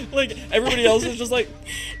 Like, everybody else is just like...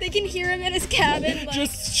 They can hear him in his cabin. Like,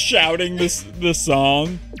 just shouting the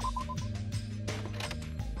song.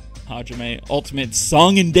 Hajime, ultimate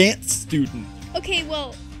song and dance student. okay,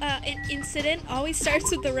 well, an incident always starts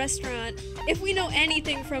with the restaurant. If we know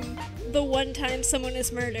anything from the one time someone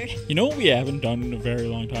is murdered. You know what we haven't done in a very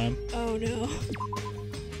long time? Oh no.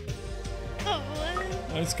 Oh,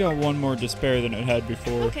 It's got one more despair than it had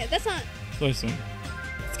before. okay, that's not... Listen,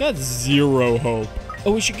 it's got 0 hope.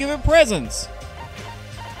 Oh, we should give it presents.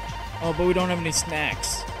 Oh, but we don't have any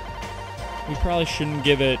snacks. We probably shouldn't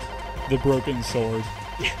give it the broken sword.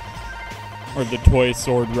 Or the toy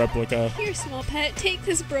sword replica. Here, small pet, take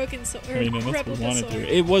this broken sword. I mean, unless we replica wanted sword.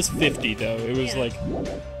 to. It was 50 though. It was Yeah. like,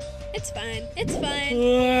 It's fine. It's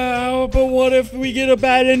fine. but what if we get a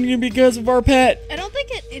bad ending because of our pet? I don't think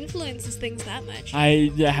it influences things that much.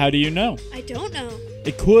 How do you know? I don't know.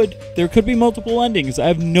 It could. There could be multiple endings. I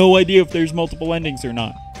have no idea if there's multiple endings or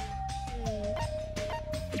not.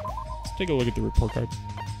 Let's take a look at the report cards.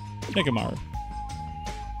 Nekomaru.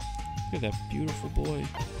 Look at that beautiful boy.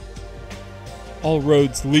 All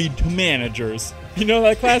roads lead to managers. You know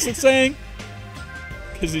that classic saying?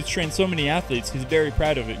 Because he's trained so many athletes, he's very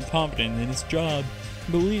proud of it and confident in his job.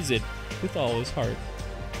 He believes it with all his heart.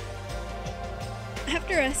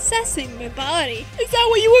 After assessing my body, Is that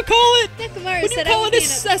what you would call it? Nekomaru Would you said call I would it be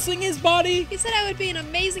assessing his body? he said I would be an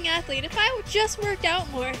amazing athlete if I would just worked out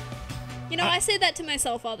more. You know, I say that to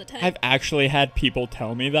myself all the time. I've actually had people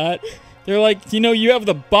tell me that. They're like, you know, you have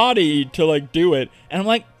the body to like do it. And I'm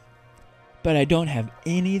like, but I don't have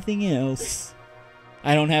anything else.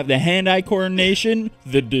 I don't have the hand-eye coordination,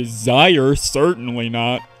 the desire, certainly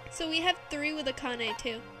not. So we have 3 with Akane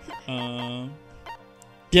too.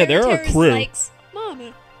 Yeah, they're our Terrace crew. likes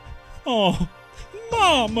Mama. Oh,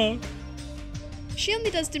 Mama. She only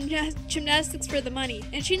does gymnastics for the money,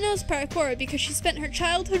 and she knows parkour because she spent her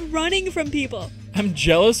childhood running from people. I'm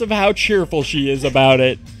jealous of how cheerful she is about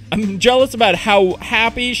it. I'm jealous about how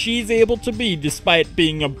happy she's able to be despite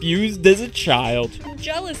being abused as a child. I'm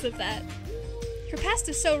jealous of that. Her past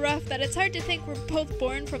is so rough that it's hard to think we're both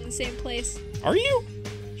born from the same place. Are you?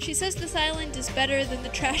 She says this island is better than the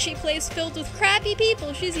trashy place filled with crappy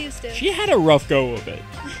people she's used to. She had a rough go of it.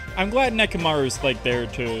 I'm glad Nekomaru's like there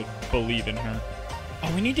to believe in her.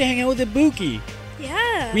 Oh, we need to hang out with Ibuki.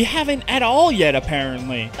 Yeah. We haven't at all yet,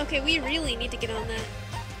 apparently. Okay, we really need to get on that.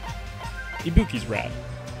 Ibuki's rad.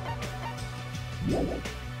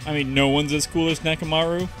 I mean, no one's as cool as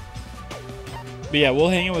Nekomaru. But yeah, we'll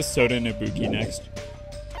hang out with Soda and Ibuki next.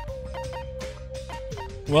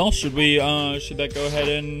 Well, should that go ahead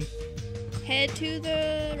and Head to the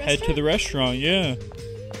restaurant? head to the restaurant? Yeah.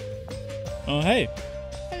 Oh, hey.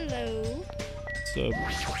 Hello. What's up,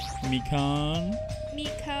 Mikan?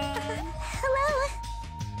 Mika. Hello.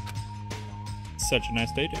 Such a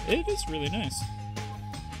nice day. It is really nice.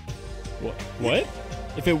 What?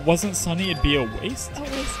 If it wasn't sunny, it'd be a waste? A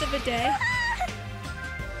waste of a day.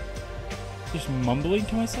 Just mumbling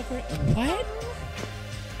to myself right? What?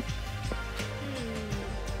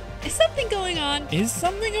 Is something going on? Is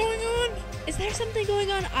something going on? Is there something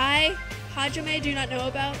going on Hajime, do not know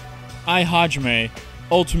about? I, Hajime,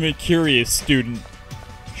 ultimate curious student,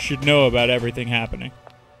 should know about everything happening.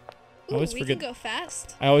 Ooh, we can go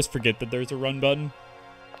fast. I always forget that there's a run button.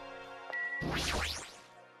 Poke,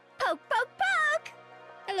 poke, poke.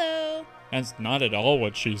 Hello. That's not at all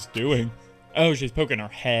what she's doing. Oh, she's poking her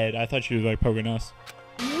head. I thought she was like poking us.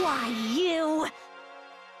 Why, you?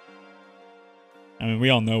 I mean, we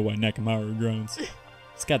all know why Nekomaru groans.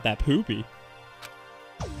 It's got that poopy.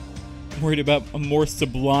 Worried about a more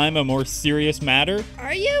sublime, a more serious matter?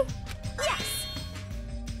 Are you? Yes.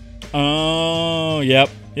 Oh, yep.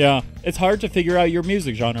 Yeah. It's hard to figure out your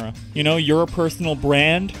music genre. You know, you're a personal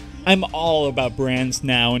brand. I'm all about brands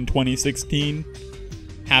now in 2016.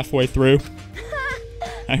 Halfway through,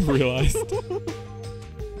 I realized.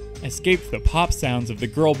 Escaped the pop sounds of the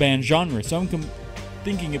girl band genre, so I'm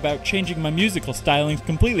thinking about changing my musical stylings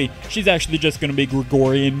completely. She's actually just gonna be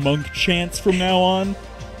Gregorian monk chants from now on.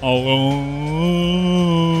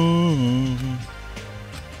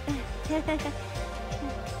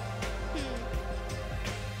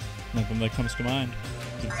 Nothing that comes to mind.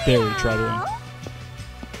 It's very troubling.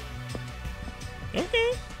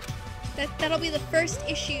 Okay. That'll be the first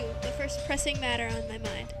issue, the first pressing matter on my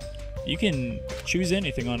mind. You can choose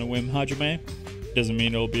anything on a whim, Hajime. Doesn't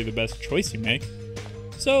mean it'll be the best choice you make.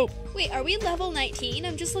 So... Wait, are we level 19?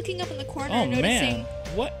 I'm just looking up in the corner Oh noticing... man,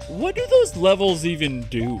 what do those levels even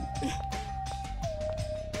do?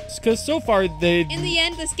 Because so far they... In the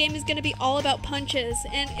end, this game is going to be all about punches,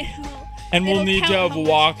 and And we'll it'll need to count have how much-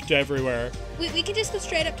 walked everywhere. We can just go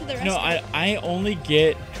straight up to the No, restaurant. I only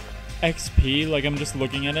get XP, like I'm just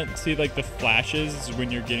looking at it, see like the flashes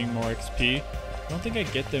when you're getting more XP. I don't think I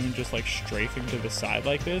get them just like strafing to the side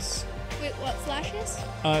like this. Wait, what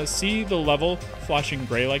flashes? See the level flashing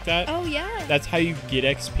gray like that? Oh, yeah. That's how you get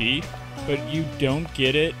XP, but you don't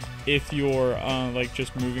get it if you're like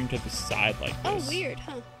just moving to the side like this. Oh, weird,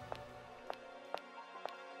 huh?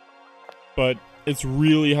 But it's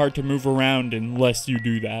really hard to move around unless you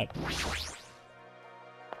do that.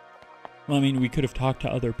 Well, I mean, we could have talked to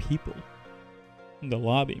other people in the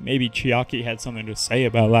lobby. Maybe Chiaki had something to say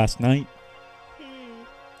about last night.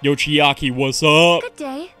 Yo, Chiaki, what's up? Good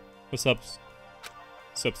day. What's up?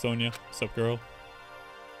 What's up, Sonia? What's up, girl?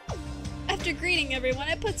 After greeting everyone,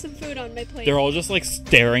 I put some food on my plate. They're all just like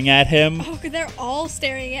staring at him Oh, they're all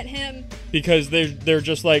staring at him. because they're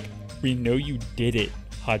just like, we know you did it,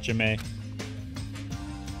 Hajime.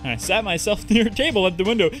 And I sat myself near a table at the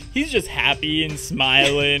window. He's just happy and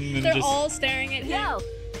smiling and They're just. all staring at him. Yo.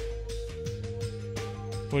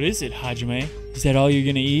 What is it, Hajime? Is that all you're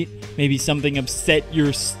gonna eat? Maybe something upset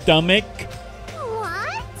your stomach?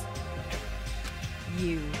 What?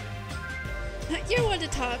 You. You're one to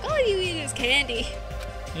talk. All you eat is candy.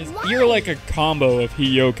 You're like a combo of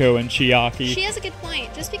Hiyoko and Chiaki. She has a good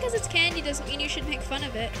point. Just because it's candy doesn't mean you should make fun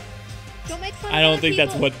of it. Don't make fun of I don't other think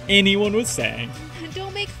that's people. what anyone was saying.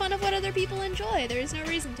 Don't make fun of what other people enjoy. There is no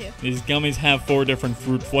reason to. These gummies have 4 different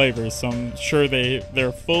fruit flavors, so I'm sure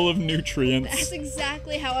they're full of nutrients. That's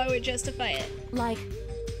exactly how I would justify it. Like,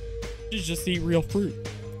 You just eat real fruit.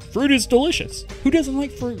 Fruit is delicious. Who doesn't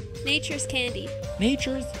like fruit? Nature's candy.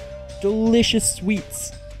 Nature's delicious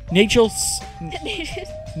sweets. Nature's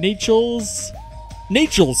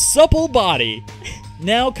supple body.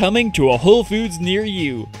 Now coming to a Whole Foods near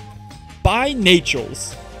you. Buy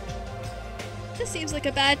Nature's. This seems like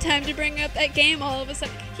a bad time to bring up that game all of a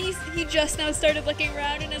sudden. He just now started looking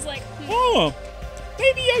around and is like, Oh,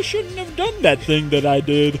 maybe I shouldn't have done that thing that I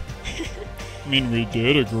did. I mean, we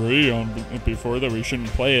did agree on before that we shouldn't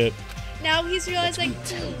play it. Now he's realized like,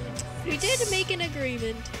 we did make an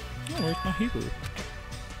agreement. Oh, where's my hero?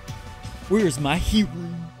 Where's my hero?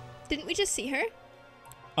 Didn't we just see her?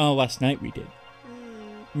 Last night we did.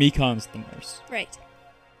 Mikon's the nurse. Right.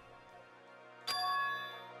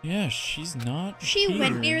 Yeah, she's not She here.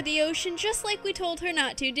 went near the ocean just like we told her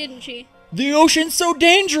not to, didn't she? The ocean's so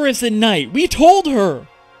dangerous at night. We told her.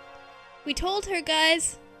 We told her,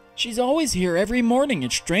 guys. She's always here every morning.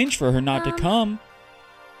 It's strange for her not to come.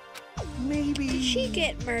 Did she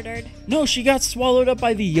get murdered? No, she got swallowed up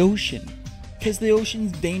by the ocean. Because the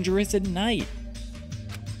ocean's dangerous at night.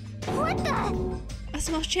 what the? A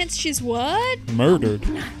small chance she's what? Murdered.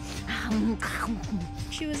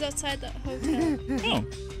 She was outside the hotel. Oh,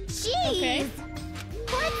 Jeez. Okay.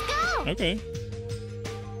 Let's go. okay.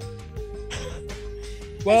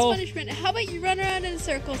 As Well, punishment, how about you run around in a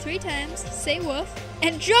circle 3 times, say woof,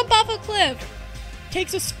 and jump off a cliff?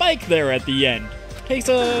 takes a spike there at the end. Takes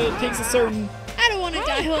a certain... I don't want to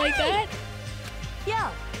die like that. Yo.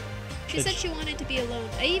 She said she wanted to be alone.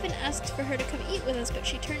 I even asked for her to come eat with us, but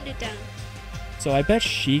she turned it down. So I bet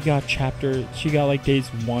she got like days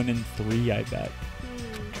 1 and 3, I bet.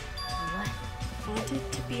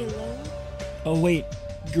 Wanted to be alone? Oh wait,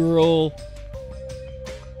 girl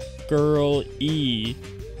E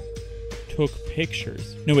took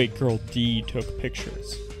pictures. No wait, girl D took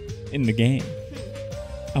pictures in the game.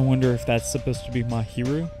 I wonder if that's supposed to be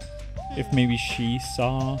Mahiru? If maybe she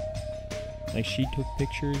saw, like she took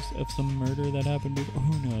pictures of some murder that happened before.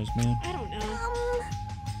 Who knows, man? I don't know.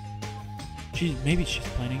 Maybe she's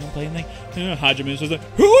planning on playing the game. Hajime's just like,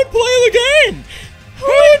 who would play the game? Who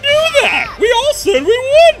would do that? We all said we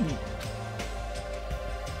wouldn't.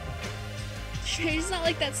 She's not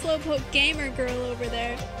like that slowpoke gamer girl over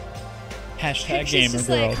there. Hashtag She's gamer just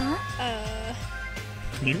girl. like, Are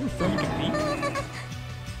you referring to me?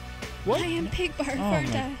 What? I am Pig Barf, Oh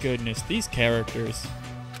aren't my I? goodness, these characters.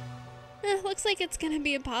 Looks like it's gonna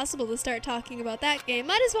be impossible to start talking about that game.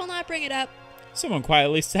 Might as well not bring it up. Someone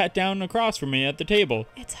quietly sat down across from me at the table.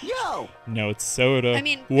 It's Yo. No, it's Soda. I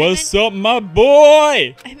mean, what's up, my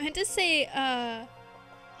boy? I meant to say, I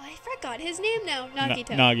forgot his name now. Nagito.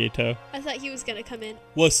 Nagito. I thought he was gonna come in.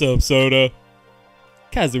 What's up, Soda?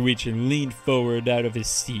 Kazuichi leaned forward out of his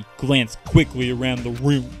seat, glanced quickly around the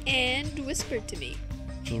room, And whispered to me.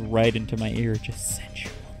 just right into my ear, just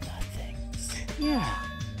sensual nothings. Yeah.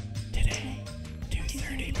 Today,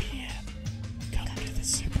 2:30 p.m. Come to the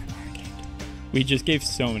supermarket. We just gave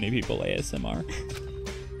so many people ASMR.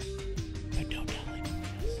 But don't tell anyone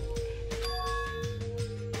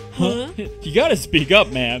else. Huh? You gotta speak up,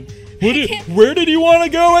 man. can't- Where did you want to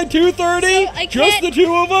go at 2:30? So I Just can't- the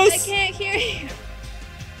two of us? I can't hear you.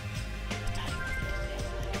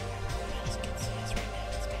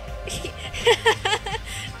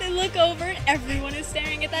 They look over and everyone is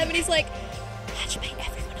staring at them and he's like, Hajime,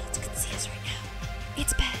 everyone else can see us right now.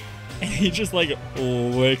 It's bad. And he just like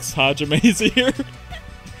licks Hajime's ear.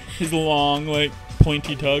 His long, like,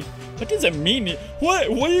 pointy tug. What does it mean? What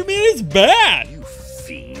do you mean it's bad? You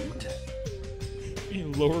fiend.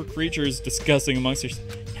 You lower creatures discussing amongst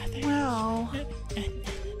yourselves. Well.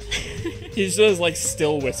 He's just like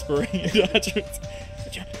still whispering. Don't tell him.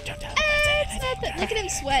 It's nothing. Look at him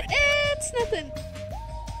sweat. It's nothing.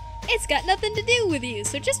 It's got nothing to do with you,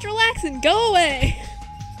 so just relax and go away.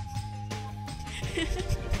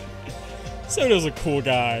 Soda's a cool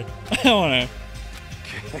guy. I don't wanna.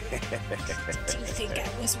 Do you think I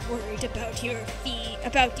was worried about you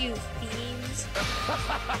fiends?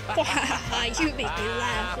 You make me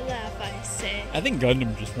laugh, I say. I think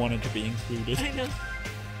Gundam just wanted to be included. I know.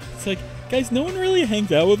 It's like, guys, no one really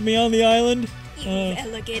hangs out with me on the island. You've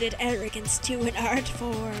elevated arrogance to an art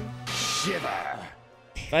form. Shiver.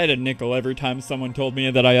 If I had a nickel every time someone told me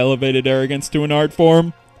that I elevated arrogance to an art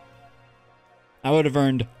form, I would have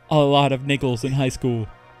earned a lot of nickels in high school.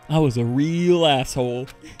 I was a real asshole.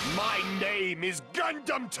 My name is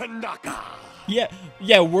Gundam Tanaka.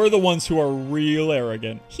 Yeah, we're the ones who are real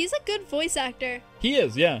arrogant. He's a good voice actor. He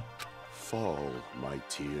is, yeah. Fall, my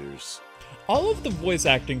tears. All of the voice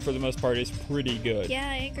acting, for the most part, is pretty good. Yeah,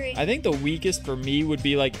 I agree. I think the weakest for me would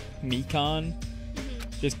be, like, Mikan.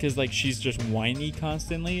 Just because, like, she's just whiny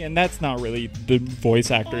constantly. And that's not really the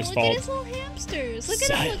voice actor's look fault. Look at his little hamsters. Look at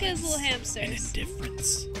him look at his little hamsters. And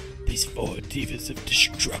indifference. These four divas of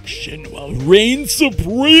destruction will reign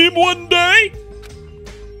supreme one day.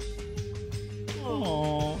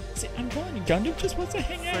 Aww. See, I'm telling you, Gundam just wants to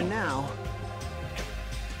hang out. For now.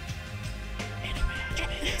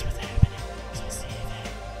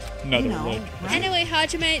 Another You know, look. right? Anyway,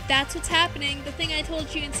 Hajime, that's what's happening. The thing I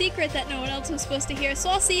told you in secret that no one else was supposed to hear. So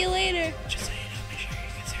I'll see you later. Just so you know, make sure you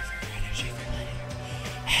conserve your energy for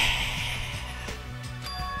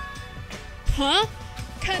later. Huh?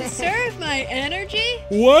 Conserve my energy?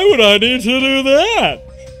 Why would I need to do that?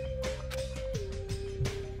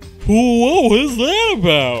 What was that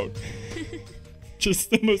about?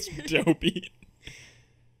 Just the most dopey.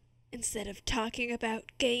 Instead of talking about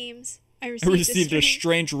games, I I received, received a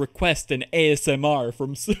strange request in ASMR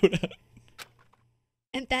from Soda.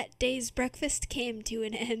 And that day's breakfast came to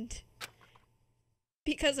an end.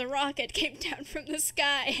 Because a rocket came down from the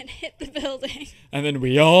sky and hit the building. And then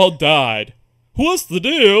we all died. What's the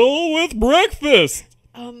deal with breakfast?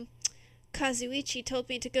 Kazuichi told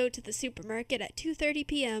me to go to the supermarket at 2:30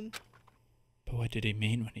 p.m. But what did he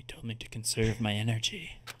mean when he told me to conserve my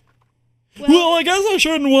energy? Well, I guess I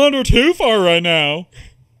shouldn't wander too far right now.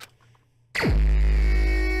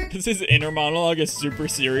 His inner monologue is super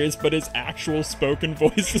serious, but his actual spoken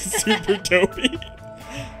voice is super dopey.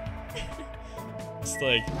 It's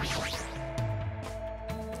like,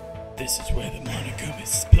 this is where the Monogumi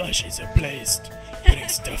plushies are placed. Putting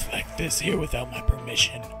stuff like this here without my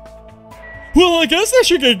permission. Well, I guess I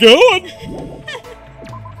should get going.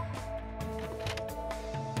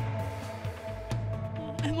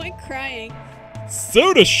 I'm like crying.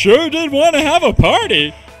 Soda sure did want to have a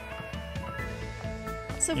party.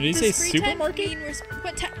 So Did he does say free supermarket? Time mean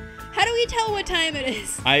what time? How do we tell what time it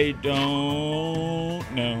is? I don't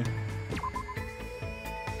know.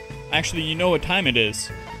 Actually, you know what time it is.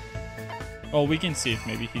 Well, we can see if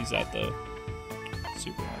maybe he's at the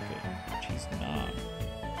supermarket, which he's not.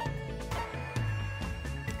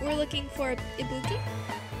 We're looking for Ibuki?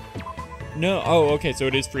 No, oh, okay, so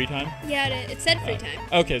it is free time? Yeah, it said free time.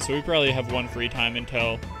 Okay, so we probably have one free time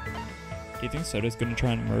until... Do you think Soda's gonna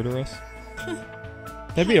try and murder us?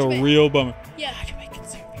 That'd be a Hajime. real bummer. Yeah. Hajime,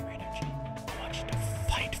 conserve your energy. I want you to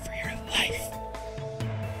fight for your life.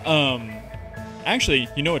 Actually,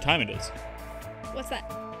 you know what time it is? What's that?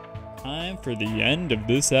 Time for the end of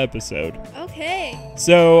this episode. Okay.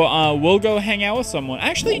 So, we'll go hang out with someone.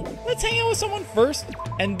 Actually, let's hang out with someone first,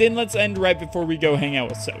 and then let's end right before we go hang out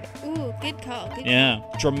with Soda. Ooh, good call. Good Yeah,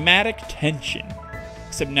 dramatic tension.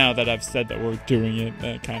 Except now that I've said that we're doing it,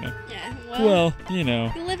 that kind of... call. Yeah. Well, you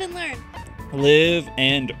know. You live and learn. Live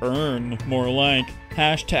and earn, more like.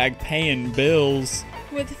 Hashtag paying bills.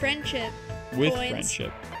 With friendship. With Coins.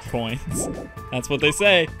 friendship. Coins. That's what they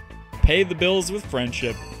say. Pay the bills with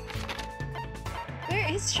friendship.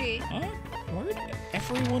 Where is she? Where did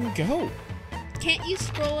everyone go? Can't you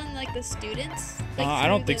scroll in like the students? Like, I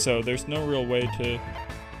don't through think the- so. There's no real way to...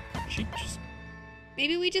 She just...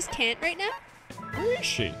 Maybe we just can't right now? Where is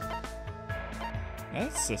she?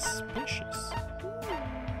 That's suspicious.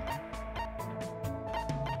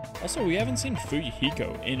 Also, we haven't seen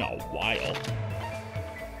Fuyuhiko in a while.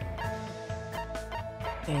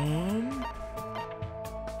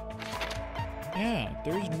 Yeah,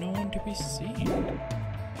 there's no one to be seen.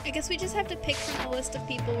 I guess we just have to pick from the list of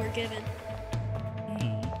people we're given.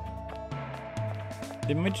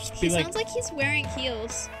 It might just He be like... sounds like he's wearing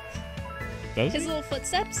heels. Does His he? little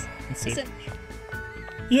footsteps. Let's see. Listen,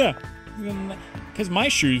 Yeah. Because my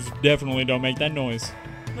shoes definitely don't make that noise.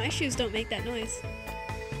 my shoes don't make that noise.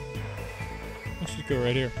 Let's just go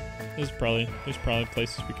right here. There's probably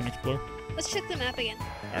places we can explore. Let's check the map again.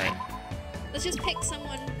 Alright. Let's just pick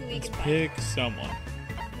someone who we Let's can find. pick someone.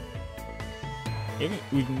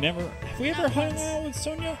 We've never... Have we ever Not hung once. out with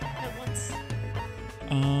Sonia? Not once.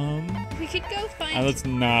 We could go find. Let's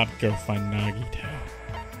not go find Nagito.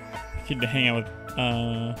 We could hang out with...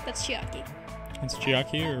 That's Chiaki. It's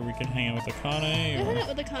Chiaki, or we can hang out with Akane. We've hung Or...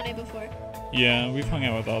 out with Akane before. Yeah, we've hung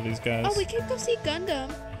out with all these guys. Oh, we could go see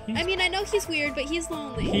Gundam. I He's- mean, I know he's weird, but he's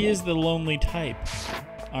lonely. He is the lonely type.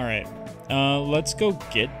 All right. Let's go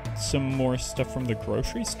get some more stuff from the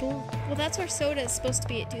grocery store. Well, that's where soda is supposed to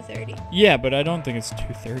be at 2:30. Yeah, but I don't think it's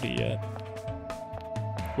 2:30 yet.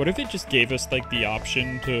 What if it just gave us like the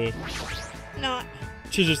option to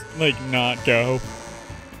just like not go?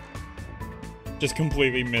 Just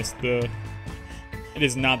completely miss the... It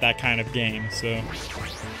is not that kind of game, so...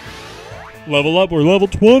 Level up, we're level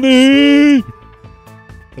 20!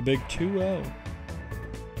 The big 2-0.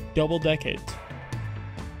 Double decades.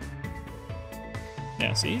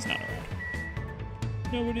 Yeah, see, he's not around.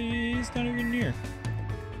 Nobody's not even near.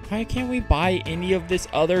 Why can't we buy any of this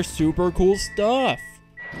other super cool stuff?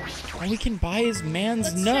 And we can buy his man's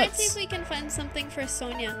Let's nuts. try and see if we can find something for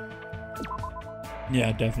Sonia.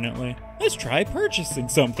 Yeah, definitely. Let's try purchasing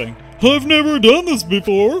something. I've never done this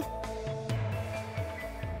before.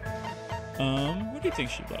 What do you think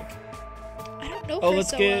she'd like? I don't know. Oh,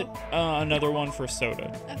 let's get another one for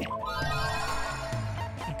soda. Okay.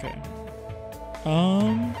 Okay.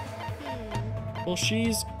 Well,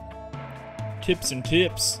 she's tips and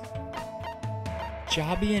tips.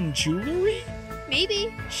 Jobby and jewelry?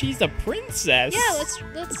 Maybe. She's a princess. Yeah, let's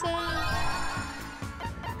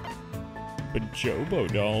But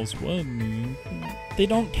Jobo dolls, what? They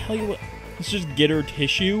don't tell you what. Let's just get her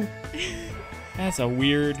tissue. That's a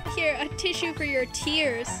weird. Here, a tissue for your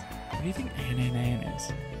tears. What do you think Anan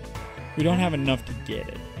is? We don't have enough to get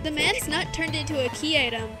it. The man's nut turned into a key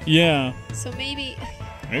item. Yeah. So maybe.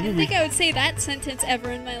 I Maybe don't think I would say that sentence ever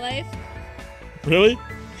in my life. Really?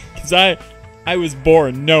 Because I was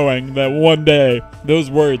born knowing that one day those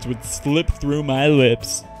words would slip through my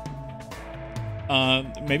lips.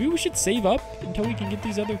 Maybe we should save up until we can get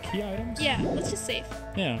these other key items. Yeah, let's just save.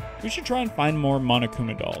 Yeah, we should try and find more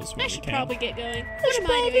Monokuma dolls. I should probably get going. We What should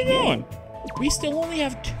am I probably doing? be going. We still only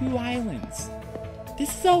have 2 islands.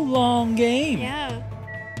 This is a long game. Yeah.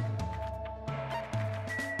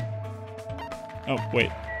 Oh,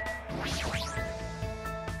 wait.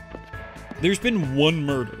 There's been 1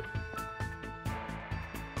 murder.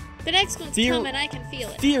 The next one's coming. I can feel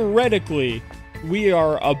it. Theoretically, we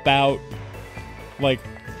are about, like...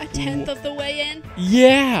 A 10th of the way in?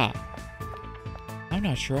 Yeah! I'm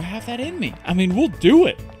not sure I have that in me. I mean, we'll do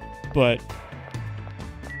it, but...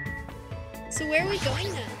 So where are we going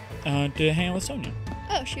now? To hang out with Sonia.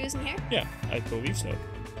 Oh, she was in here? Yeah, I believe so.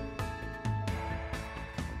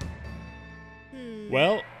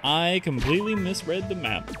 Well, I completely misread the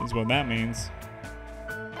map, is what that means.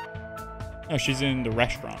 Oh, she's in the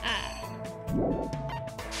restaurant.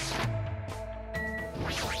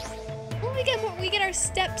 Well, we get our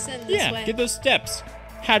steps in this way. Yeah, get those steps.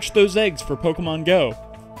 Hatch those eggs for Pokemon Go.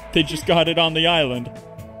 They just got it on the island.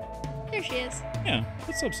 There she is. Yeah,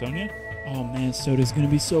 what's up, Sonia? Oh man, Soda's gonna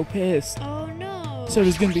be so pissed. Oh no.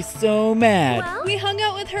 Soda's gonna be so mad. Well, We hung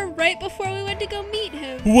out with her right before we went to go meet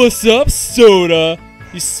him. What's up, Soda?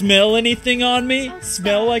 You smell anything on me? Oh,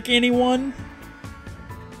 Smell stop. like anyone?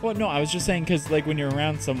 Well, no, I was just saying because, like, when you're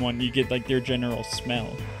around someone, you get, like, their general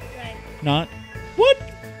smell. Right. Not... What?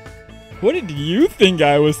 What did you think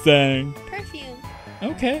I was saying? Perfume.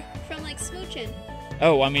 Okay. From, like, smooching.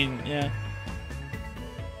 Oh, I mean, yeah.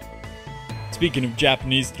 Speaking of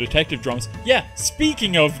Japanese detective dramas, yeah,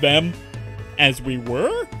 speaking of them, as we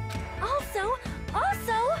were, also,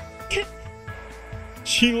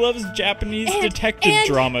 she loves Japanese detective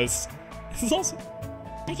dramas. This is also...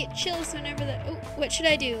 I get chills whenever the... Oh, what should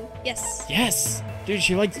I do? Yes. Yes! Dude,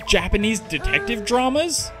 she likes Japanese detective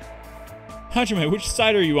dramas? Hajime, which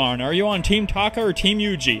side are you on? Are you on Team Taka or Team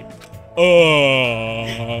Yuji?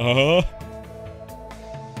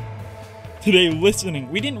 Today,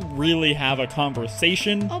 listening, we didn't really have a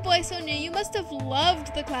conversation. Oh boy, Sonia, you must have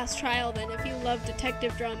loved the class trial then if you love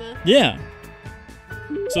detective drama. Yeah.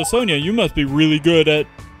 So, Sonia, you must be really good at...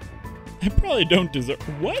 I probably don't deserve...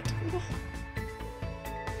 What?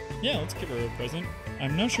 Yeah, let's give her a present.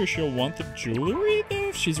 I'm not sure she'll want the jewelry, though,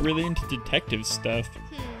 if she's really into detective stuff.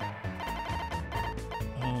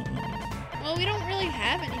 Well, we don't really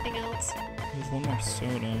have anything else. There's one more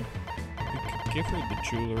soda. We could give her the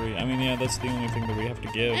jewelry. I mean, yeah, that's the only thing that we have to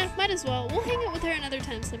give. Might as well. We'll hang out with her another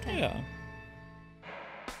time sometime. Yeah.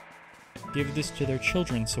 Give this to their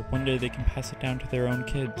children so one day they can pass it down to their own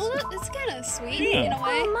kids. Well, it's kind of sweet Yeah. in a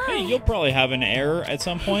way. Oh my. Hey, you'll probably have an heir at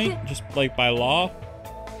some point, just like by law.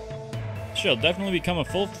 She'll definitely become a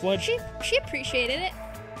full-fledged... She appreciated it.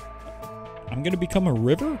 I'm gonna become a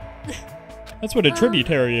river? That's what a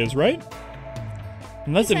tributary is, right?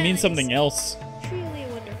 Unless This it means island something else. Truly a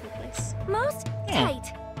wonderful place. most Yeah.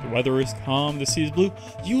 tight. The weather is calm, the sea is blue.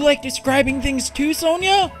 You like describing things too,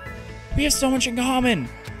 Sonia? We have so much in common.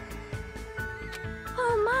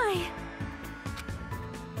 Oh my.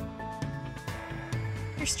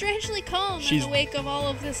 You're strangely calm in the wake of all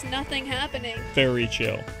of this nothing happening. Very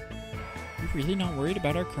chill. You're really not worried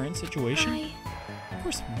about our current situation? Of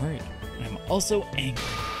course I'm worried. And I'm also angry.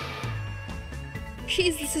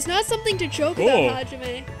 Jeez, this is not something to joke about,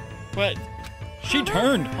 Hajime. But she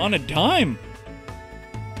turned on a dime.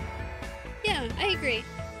 Yeah, I agree.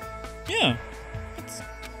 Yeah.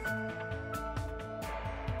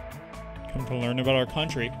 Come to learn about our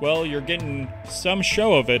country. Well, you're getting some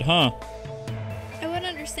show of it, huh? I would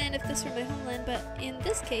understand if this were my homeland, but in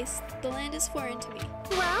this case, the land is foreign to me.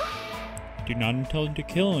 Well? I do not intend to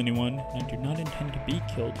kill anyone, and I do not intend to be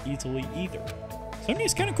killed easily either.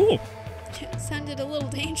 Sonya's kind of cool. It sounded a little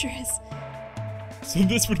dangerous. So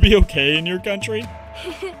this would be okay in your country?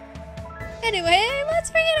 Anyway, let's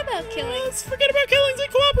forget about killings. Let's forget about killings and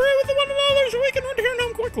cooperate with one another so we can return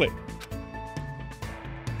home quickly.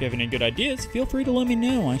 If you have any good ideas, feel free to let me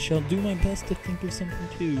know. I shall do my best to think of something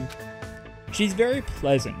too. She's very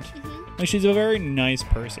pleasant. Like, she's a very nice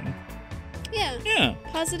person. Yeah. Yeah.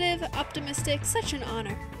 Positive, optimistic, such an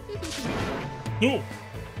honor. No.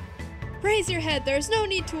 Raise your head, there's no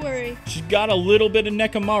need to worry. She's got a little bit of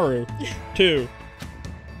Nekomaru, too.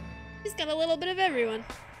 She's got a little bit of everyone.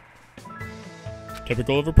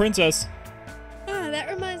 Typical of a princess. Ah, that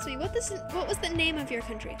reminds me. What was the name of your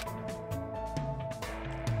country?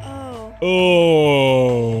 Oh.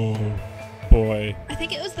 Oh, boy. I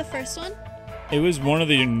think it was the first one. It was one of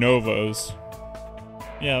the Novos.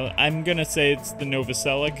 Yeah, I'm gonna say it's the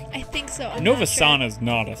Novoselic. I think so. Nova Sana's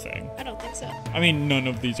not a thing. I don't think so. I mean, none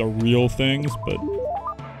of these are real things, but...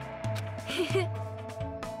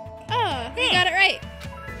 Oh, you got it right.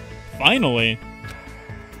 Finally.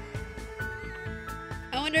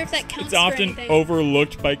 I wonder if that counts It's often for anything.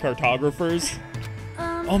 overlooked by cartographers.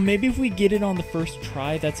 Oh, maybe if we get it on the first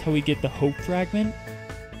try, that's how we get the hope fragment?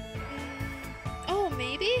 Oh,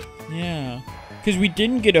 maybe? Yeah. Because we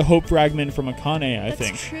didn't get a hope fragment from Akane, I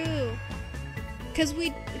think. That's true. Because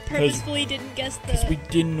we purposefully didn't guess the... Because we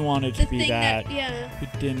didn't want it to be that. Yeah. We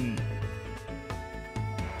didn't.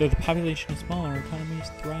 Though the population is small, our economy is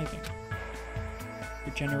thriving. For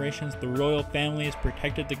generations, the royal family has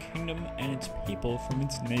protected the kingdom and its people from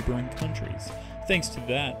its neighboring countries. Thanks to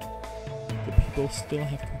that, the people still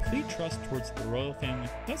have complete trust towards the royal family.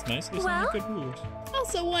 That's nice. They sound like good rulers.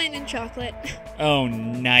 Also wine and chocolate. Oh,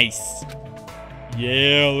 nice.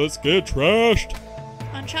 Yeah, let's get trashed.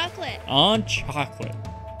 On chocolate. On chocolate.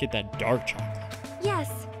 Get that dark chocolate.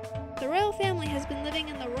 Yes. The royal family has been living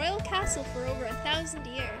in the royal castle for over 1,000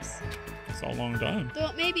 years. It's a long time. Though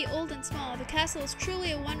it may be old and small, the castle is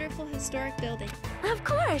truly a wonderful historic building. Of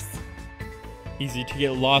course. Easy to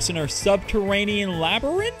get lost in our subterranean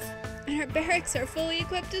labyrinth? And her barracks are fully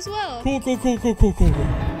equipped as well. Cool.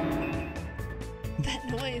 That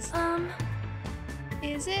noise.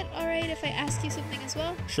 Is it alright if I ask you something as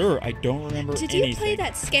well? Sure, I don't remember Did anything. you play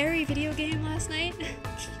that scary video game last night?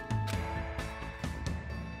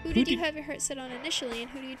 Who did you have your heart set on initially, and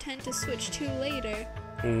who do you tend to switch to later?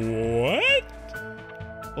 What?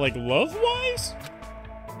 Like love-wise?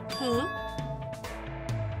 Huh?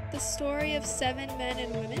 The story of 7 men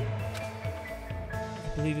and women?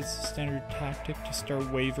 I believe it's a standard tactic to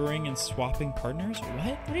start wavering and swapping partners.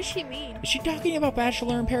 What? What does she mean? Is she talking about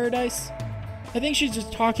Bachelor in Paradise? I think she's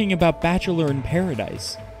just talking about Bachelor in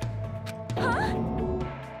Paradise.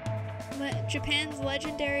 Japan's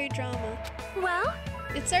legendary drama. Well?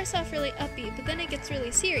 It starts off really upbeat, but then it gets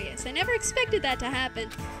really serious. I never expected that to happen.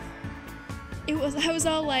 I was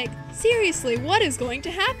all like, seriously, what is going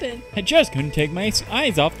to happen? I just couldn't take my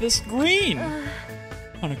eyes off the screen.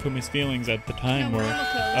 Hanakumi's feelings at the time were...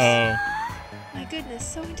 Momoko's. Oh. My goodness,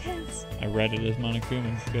 so intense. I read it as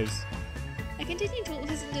Monokuma because... I continue to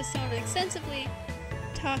listen to Sona extensively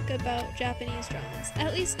talk about Japanese dramas.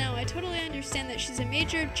 At least now, I totally understand that she's a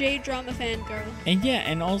major J-drama fangirl. And yeah,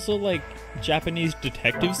 and also like Japanese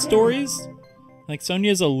detective stories. Like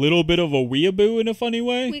Sonya's a little bit of a weeaboo in a funny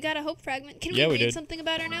way. We got a hope fragment. Can Yeah, we we read did. something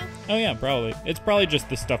about her now? Oh yeah, probably. It's probably just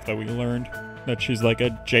the stuff that we learned. That she's like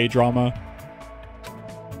a J-drama.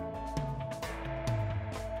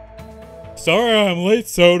 Sorry I'm late,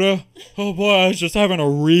 Soda. Oh boy, I was just having a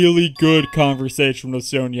really good conversation with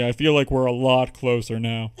Sonya. I feel like we're a lot closer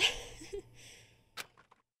now.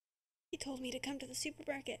 He told me to come to the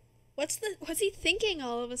supermarket. What's he thinking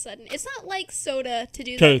all of a sudden? It's not like Soda to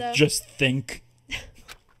do that, To though. just think.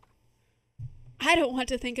 I don't want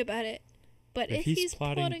to think about it. But if he's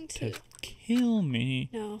plotting to kill me...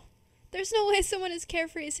 No. There's no way someone as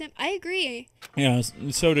carefree as him. I agree. Yeah,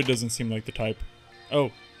 Soda doesn't seem like the type.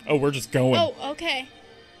 Oh, we're just going. Oh, okay.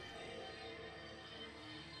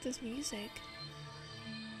 This music.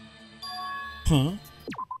 Huh?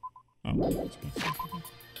 Oh.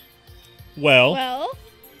 Well?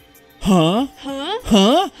 Huh? Huh?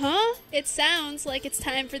 Huh? Huh? It sounds like it's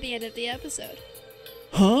time for the end of the episode.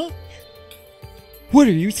 Huh? What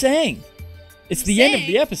are you saying? It's the end of the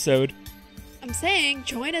saying- episode. I'm saying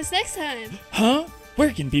join us next time. Huh?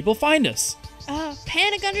 Where can people find us?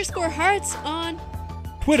 Panic_hearts on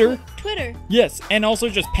Twitter. Twitter. Yes, and also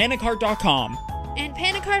just panicheart.com. And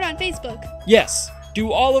Panic Heart on Facebook. Yes,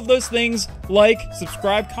 do all of those things. Like,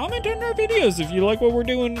 subscribe, comment on our videos if you like what we're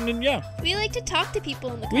doing, and yeah. We like to talk to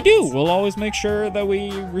people in the We comments. do. We'll always make sure that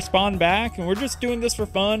we respond back, and we're just doing this for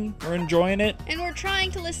fun. We're enjoying it. And we're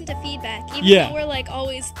trying to listen to feedback, even Yeah. though we're like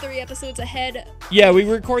always 3 episodes ahead. Yeah, we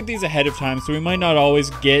record these ahead of time, so we might not always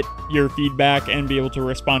get your feedback and be able to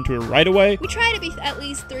respond to it right away. We try to be at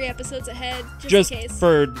least 3 episodes ahead, Just in case.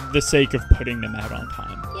 for the sake of putting them out on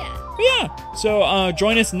time. Yeah. But yeah, so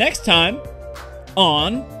join us next time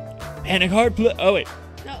on Panic Heart Play. Oh wait,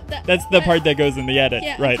 No, that's the part that goes in the edit,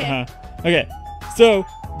 Yeah, right? okay. Huh? Okay, so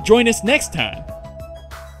join us next time.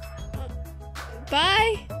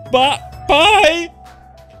 Bye. Bye.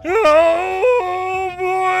 Oh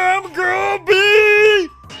boy, I'm grumpy.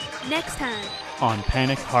 Next time. On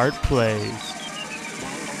Panic Heart Plays.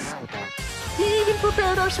 He even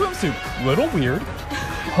prepared our swimsuit. Little weird.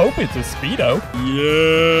 Hope it's a Speedo.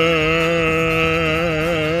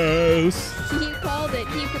 Yes. You called it.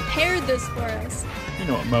 He prepared this for us. You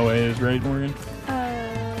know what Moe is, right, Morgan?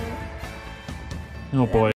 Uh... Oh boy.